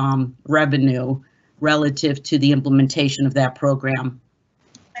lose revenue relative to the implementation of that program.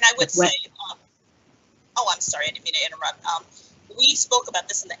 And I would say, oh, I'm sorry, I didn't mean to interrupt. we spoke about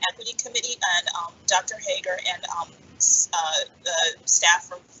this in the equity committee, and Dr. Hager and the staff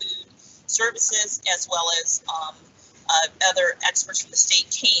from food services, as well as other experts from the state,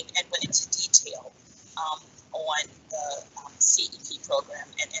 came and went into detail on the CEP program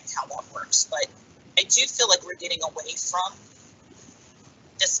and how that works. But I do feel like we're getting away from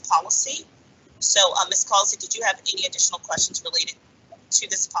this policy. So Ms. Causey, did you have any additional questions related to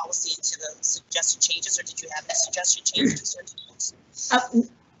this policy and to the suggested changes, or did you have any suggested changes or details?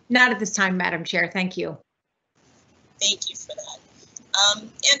 Not at this time, Madam Chair. Thank you. Thank you for that.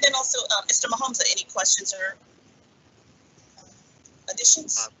 And then also, Mr. Mahomes, any questions or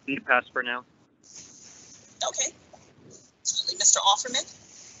additions? Can you pass for now? Okay. Certainly, Mr. Offerman.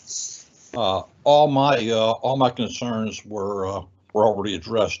 All my concerns were already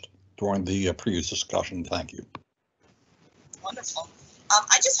addressed during the previous discussion. Thank you. Wonderful.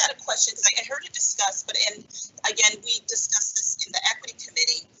 I just had a question because I heard it discussed, but again, we discussed this in the equity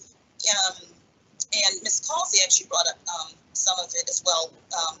committee, and Ms. Causey actually brought up some of it as well.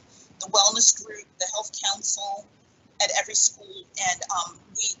 The wellness group, the health council at every school, and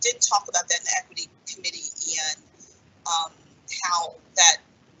we did talk about that in the equity committee and how that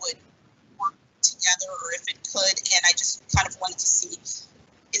would work together, or if it could. And I just kind of wanted to see,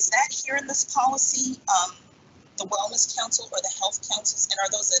 is that here in this policy? The wellness council or the health councils, and are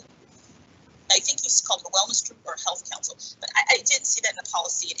those I think you called it a wellness group or health council, but I didn't see that in the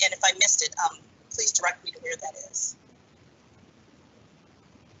policy, and if I missed it, please direct me to where that is.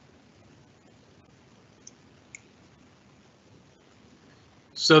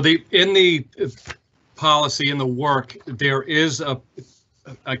 So in the policy, in the work, there is a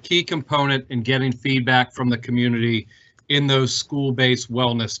key component in getting feedback from the community in those school-based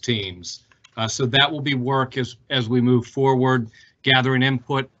wellness teams. So that will be work as we move forward, gathering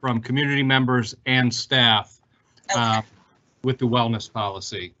input from community members and staff with the wellness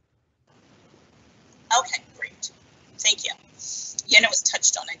policy. Okay, great. Thank you. Yeah, and it was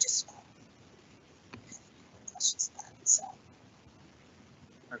touched on. I just questions about it. So.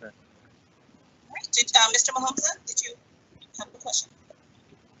 Okay. All right. Mr. Mahomes, did you have a question?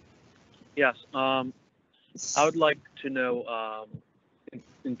 Yes. I would like to know,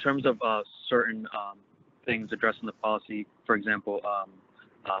 in terms of certain things addressed in the policy, for example,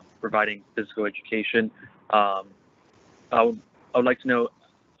 providing physical education, I would like to know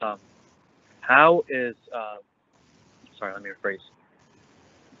how is, sorry, let me rephrase.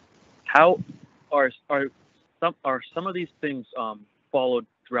 How are some of these things followed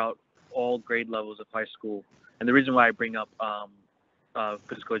throughout all grade levels of high school? And the reason why I bring up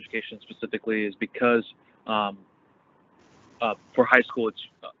physical education specifically is because for high school, it's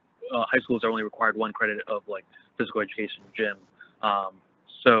high schools are only required 1 credit of like physical education gym.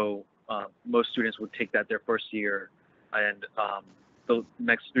 So most students would take that their first year, and the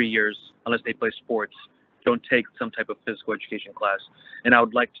next 3 years, unless they play sports, don't take some type of physical education class. And I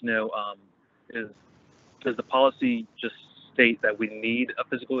would like to know, does the policy just state that we need a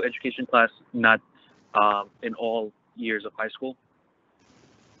physical education class, not in all years of high school?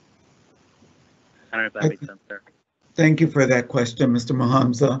 I don't know if that makes sense there. Thank you for that question, Mr.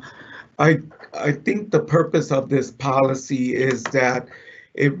 Mahamza. I think the purpose of this policy is that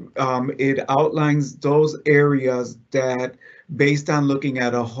it outlines those areas that, based on looking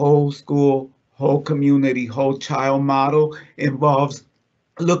at a whole school, whole community, whole child model, involves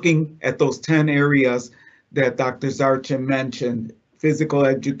looking at those 10 areas that Dr. Zarchin mentioned, physical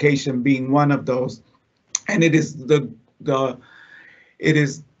education being one of those. And it is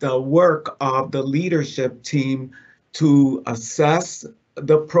the work of the leadership team to assess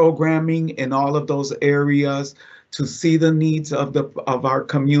the programming in all of those areas, to see the needs of our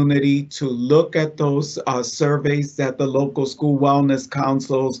community, to look at those surveys that the local school wellness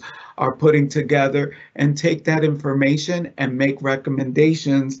councils are putting together, and take that information and make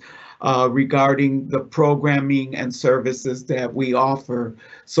recommendations regarding the programming and services that we offer.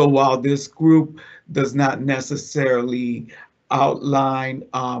 So while this group does not necessarily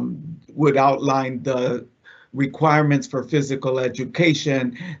would outline the requirements for physical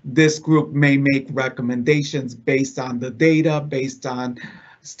education, this group may make recommendations based on the data, based on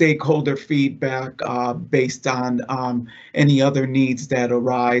stakeholder feedback, based on any other needs that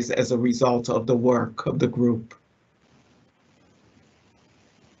arise as a result of the work of the group.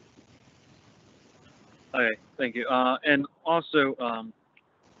 Okay, thank you. And also,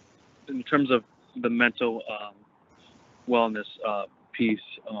 in terms of the mental wellness piece,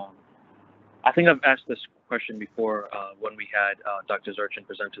 I think I've asked this question before when we had Dr. Zarchin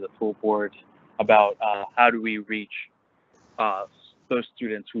present to the full board about how do we reach those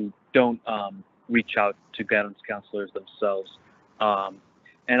students who don't reach out to guidance counselors themselves.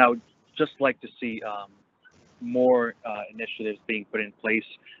 And I would just like to see more initiatives being put in place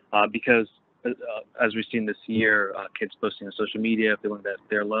because as we've seen this year, kids posting on social media if they learn that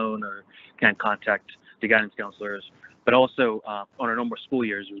they're alone or can't contact the guidance counselors. But also on our normal school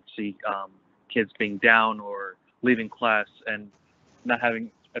years, we would see kids being down or leaving class and not having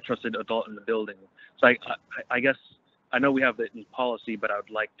a trusted adult in the building. So I guess I know we have the policy, but I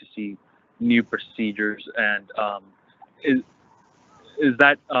would like to see new procedures. And is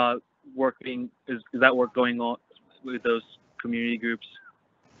that work going on with those community groups?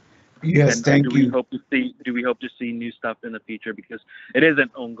 Yes, and thank do you. Do we hope to see new stuff in the future, because it is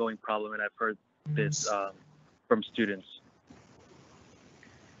an ongoing problem, and I've heard this from students.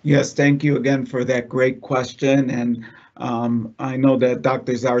 Yes, thank you again for that great question. And I know that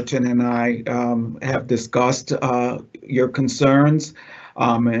Dr. Zarchin and I have discussed your concerns.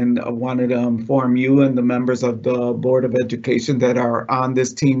 And I wanted to inform you and the members of the Board of Education that are on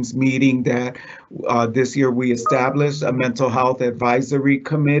this team's meeting that this year we established a mental health advisory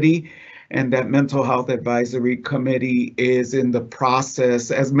committee. And that mental health advisory committee is in the process,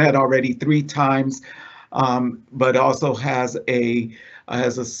 has met already 3 times, but also has a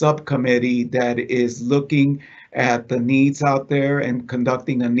subcommittee that is looking at the needs out there and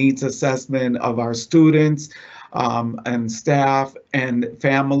conducting a needs assessment of our students and staff and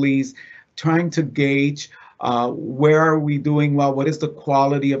families, trying to gauge where are we doing well, what is the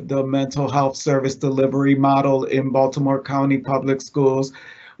quality of the mental health service delivery model in Baltimore County Public Schools,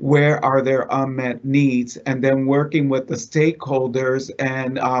 where are there unmet needs, and then working with the stakeholders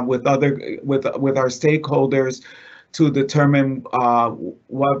and with our stakeholders to determine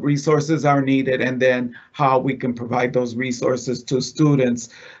what resources are needed and then how we can provide those resources to students.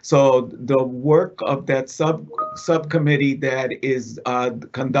 So the work of that subcommittee that is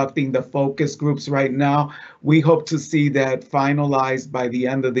conducting the focus groups right now, we hope to see that finalized by the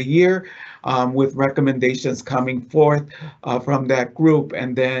end of the year with recommendations coming forth from that group,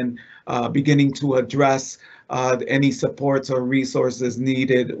 and then beginning to address any supports or resources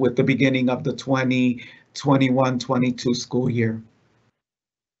needed with the beginning of the 2021-22 school year.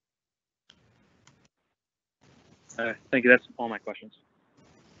 Thank you. That's all my questions.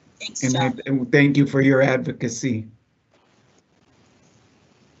 Thanks, And thank you for your advocacy.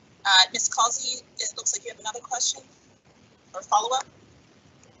 Ms. Causey, it looks like you have another question or follow-up.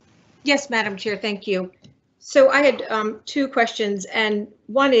 Yes, Madam Chair, thank you. So I had 2 questions, and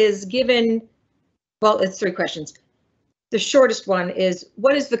one is well, it's 3 questions. The shortest one is,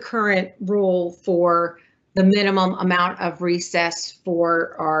 what is the current rule for the minimum amount of recess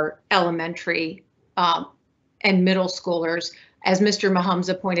for our elementary and middle schoolers? As Mr.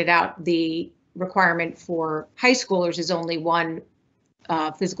 Mahamza pointed out, the requirement for high schoolers is only 1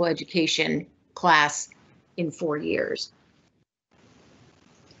 physical education class in 4 years.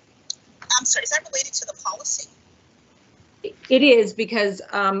 I'm sorry, is that related to the policy? It is, because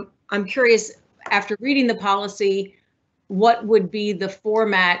I'm curious, after reading the policy, what would be the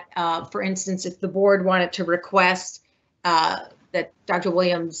format, for instance, if the board wanted to request that Dr.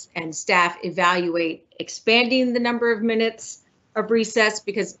 Williams and staff evaluate expanding the number of minutes of recess,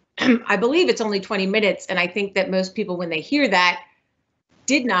 because I believe it's only 20 minutes. And I think that most people, when they hear that,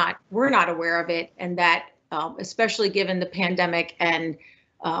 were not aware of it. And that, especially given the pandemic and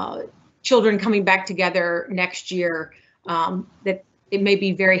children coming back together next year, that it may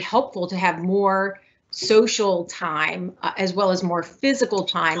be very helpful to have more social time as well as more physical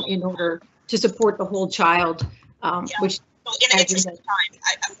time in order to support the whole child. Which, so in the interest of time,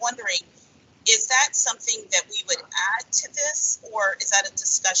 I'm wondering, is that something that we would add to this, or is that a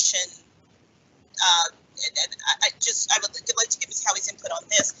discussion? And I would like to get Ms. Howie's input on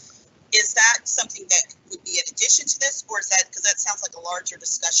this. Is that something that would be in addition to this, or is that, because that sounds like a larger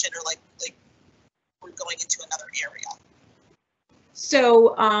discussion, or like we're going into another area?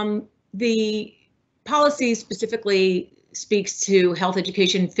 So the policy specifically speaks to health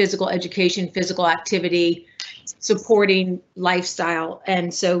education, physical activity, supporting lifestyle.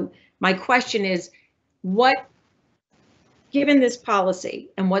 And so my question is, given this policy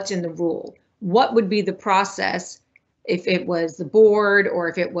and what's in the rule, what would be the process if it was the board, or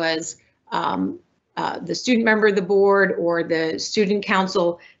if it was the student member of the board, or the student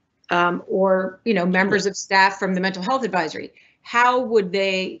council, or members of staff from the mental health advisory? How would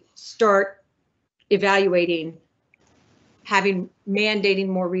they start evaluating mandating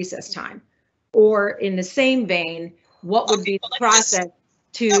more recess time? Or in the same vein, what would be the process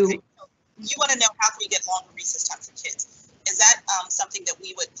to? Okay. You want to know, how can we get longer recess time for kids? Is that something that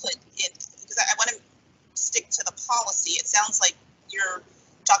we would put in? Because I want to stick to the policy. It sounds like you're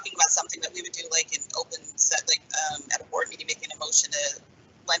talking about something that we would do like in open set, like at a board meeting, making a motion to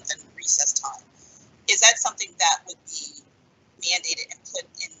lengthen recess time. Is that something that would be mandated and put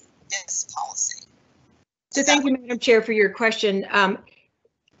in this policy? So thank you, Madam Chair, for your question.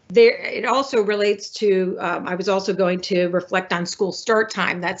 It also relates to, I was also going to reflect on school start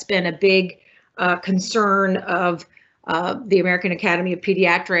time. That's been a big concern of the American Academy of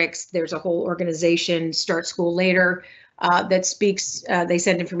Pediatrics. There's a whole organization, Start School Later, that speaks, they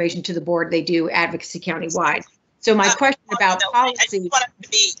send information to the board. They do advocacy countywide. So my question about policy.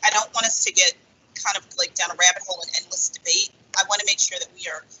 I don't want us to get kind of like down a rabbit hole and endless debate. I want to make sure that we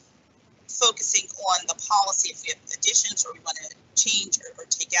are focusing on the policy if we have additions or we want to change or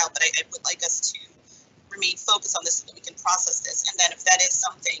take out, but I would like us to remain focused on this so that we can process this. And then if that is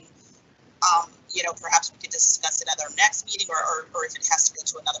something, you know, perhaps we could discuss it at our next meeting or if it has to go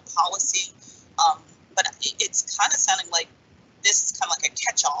to another policy. But it's kind of sounding like this is kind of like a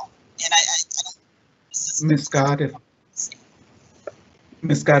catch-all. And I don't. Ms.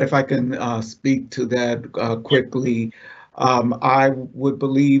 Scott, if I can speak to that quickly. I would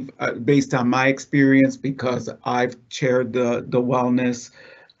believe, based on my experience, because I've chaired the wellness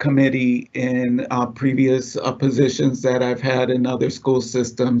committee in previous positions that I've had in other school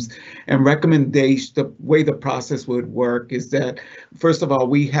systems, and recommendation, the way the process would work is that, first of all,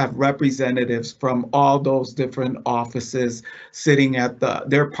 we have representatives from all those different offices sitting at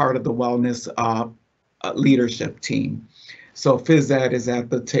they're part of the wellness leadership team. So phys ed is at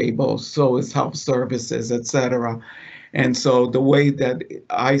the table, so is health services, et cetera. And so the way that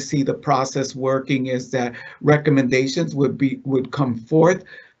I see the process working is that recommendations would come forth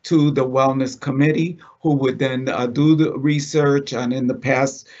to the wellness committee, who would then do the research. And in the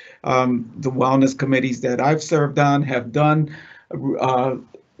past, the wellness committees that I've served on have done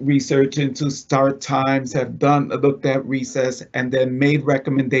research into start times, have looked at recess, and then made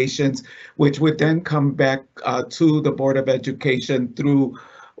recommendations, which would then come back to the Board of Education through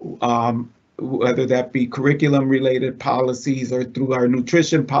whether that be curriculum related policies or through our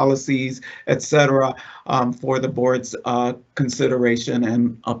nutrition policies, et cetera, for the board's consideration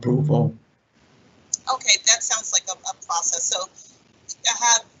and approval. Okay, that sounds like a process. So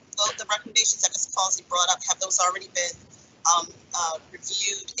have the recommendations that Ms. Causey brought up, have those already been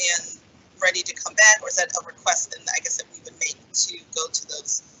reviewed and ready to come back, or is that a request then I guess that we would make to go to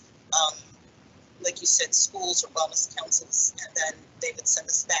those, like you said, schools or wellness councils, and then they would send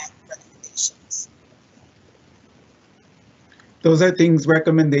us back recommendations? Those are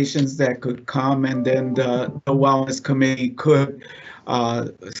recommendations that could come, and then the wellness committee could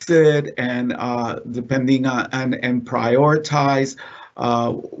sit and depending on and prioritize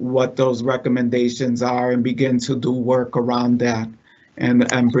what those recommendations are and begin to do work around that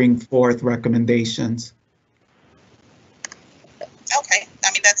and bring forth recommendations. Okay,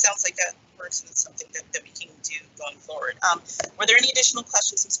 I mean, that sounds like that person is something that we can do going forward. Were there any additional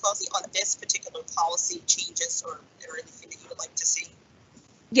questions, Ms. Causey, on this particular policy changes or anything that you would like to see?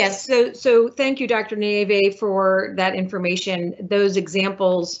 Yes, so thank you, Dr. Nieve, for that information. Those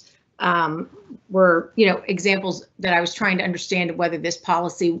examples were, examples that I was trying to understand whether this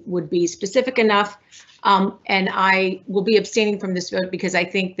policy would be specific enough. And I will be abstaining from this vote because I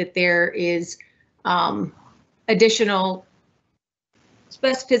think that there is additional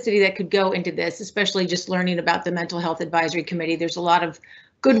specificity that could go into this, especially just learning about the Mental Health Advisory Committee. There's a lot of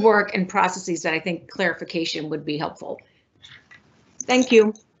good work and processes that I think clarification would be helpful. Thank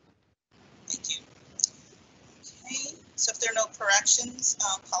you. Thank you. Okay, so if there are no corrections,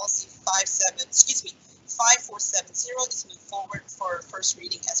 policy 5470 is moved forward for first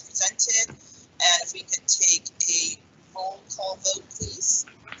reading as presented. And if we could take a roll call vote, please.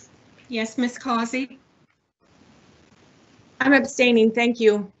 Yes, Ms. Causey. I'm abstaining. Thank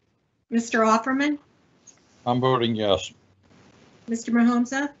you. Mr. Offerman? I'm voting yes. Mr.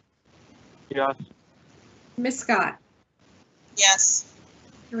 Mahomza? Yes. Ms. Scott? Yes.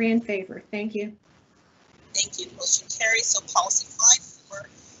 3 in favor. Thank you. Thank you. Motion carries. So policy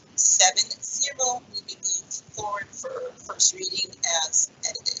 5470 will be moved forward for first reading as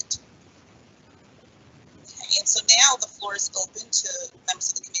edited. Okay, and so now the floor is open to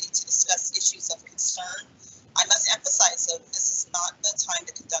members of the committee to discuss issues of concern. I must emphasize, though, this is not the time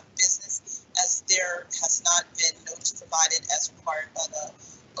to conduct business, as there has not been notice provided as required by the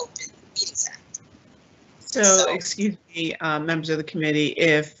Open Meetings Act. So excuse me, members of the committee,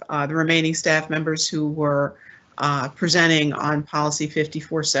 if the remaining staff members who were presenting on policy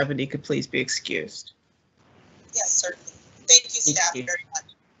 5470 could please be excused. Yes, certainly. Thank you, staff, very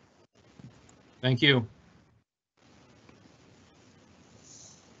much. Thank you.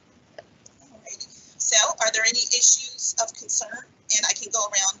 So are there any issues of concern and I can go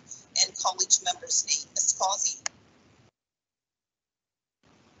around and call each member's name. Ms. Causey?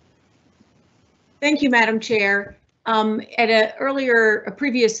 Thank you, Madam Chair. At a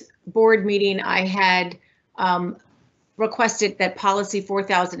previous board meeting, I had requested that policy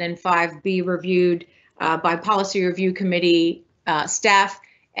 4005 be reviewed by Policy Review Committee staff,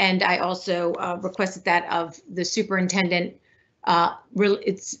 and I also requested that of the superintendent.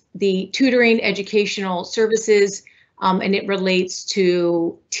 It's the tutoring educational services, and it relates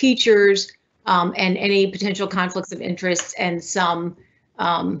to teachers and any potential conflicts of interest and some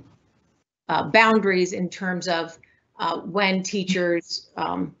boundaries in terms of when teachers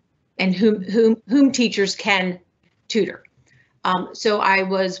and whom teachers can tutor. So I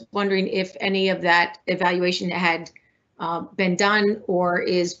was wondering if any of that evaluation had been done or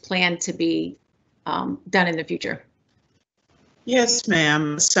is planned to be done in the future. Yes,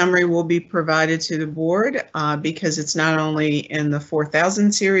 ma'am. A summary will be provided to the board because it's not only in the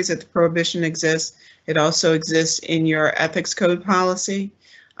 4000 series that the prohibition exists, it also exists in your ethics code policy.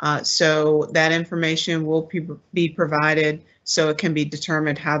 So that information will be provided so it can be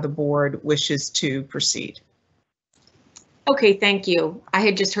determined how the board wishes to proceed. Okay, thank you. I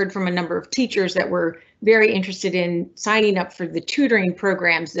had just heard from a number of teachers that were very interested in signing up for the tutoring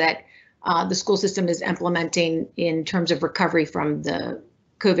programs that the school system is implementing in terms of recovery from the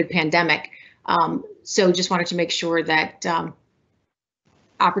COVID pandemic. So just wanted to make sure that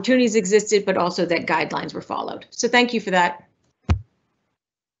opportunities existed, but also that guidelines were followed. So thank you for that.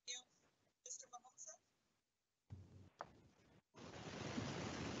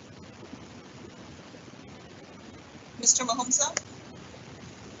 Mr. Mahomza?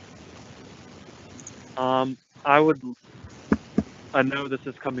 I know this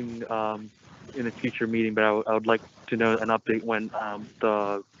is coming in a future meeting, but I would like to know an update when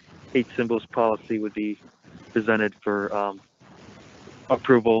the 8 symbols policy would be presented for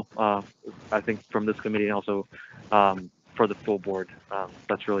approval, I think from this committee and also for the full board.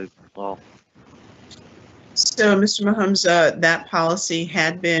 That's really all. So, Mr. Mahomza, that policy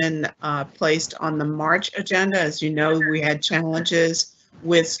had been placed on the March agenda. As you know, we had challenges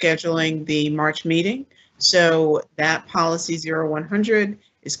with scheduling the March meeting. So that policy 0100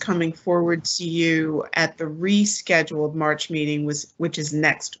 is coming forward to you at the rescheduled March meeting, which is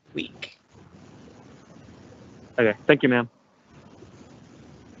next week. Okay, thank you, ma'am.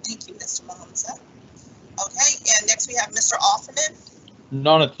 Thank you, Mr. Mahomza. Okay, and next we have Mr. Offerman.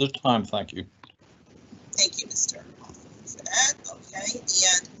 None at this time, thank you. Thank you, Mr. Offerman, for that. Okay,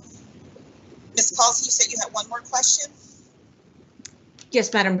 and Ms. Causey, you said you had one more question?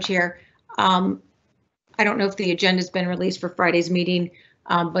 Yes, Madam Chair. I don't know if the agenda has been released for Friday's meeting,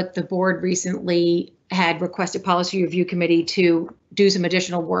 but the board recently had requested Policy Review Committee to do some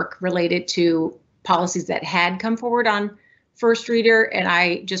additional work related to policies that had come forward on first reader, and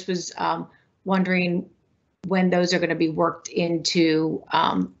I just was wondering when those are going to be worked into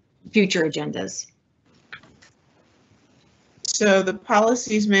future agendas. So the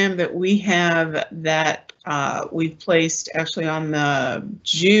policies, ma'am, that we have that we've placed actually on the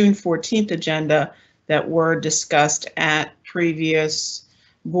June 14th agenda that were discussed at previous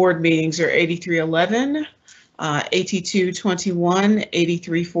board meetings are 8311, 8221,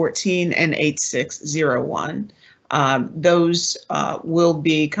 8314, and 8601. Those will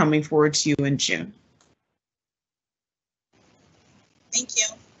be coming forward to you in June. Thank you.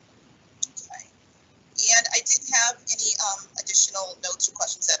 Okay. And I didn't have any additional notes or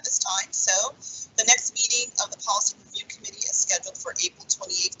questions at this time. So the next meeting of the Policy Review Committee is scheduled for April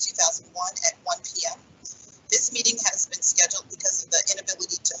 28, 2001 at 1 p.m. This meeting has been scheduled because of the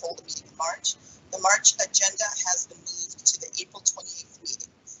inability to hold a meeting in March. The March agenda has been moved to the April 28th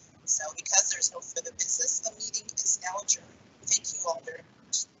meeting. So because there's no further business, the meeting is now adjourned. Thank you all very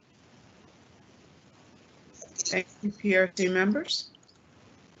much. Thank you, PRC members.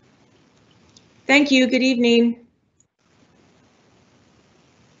 Thank you. Good evening.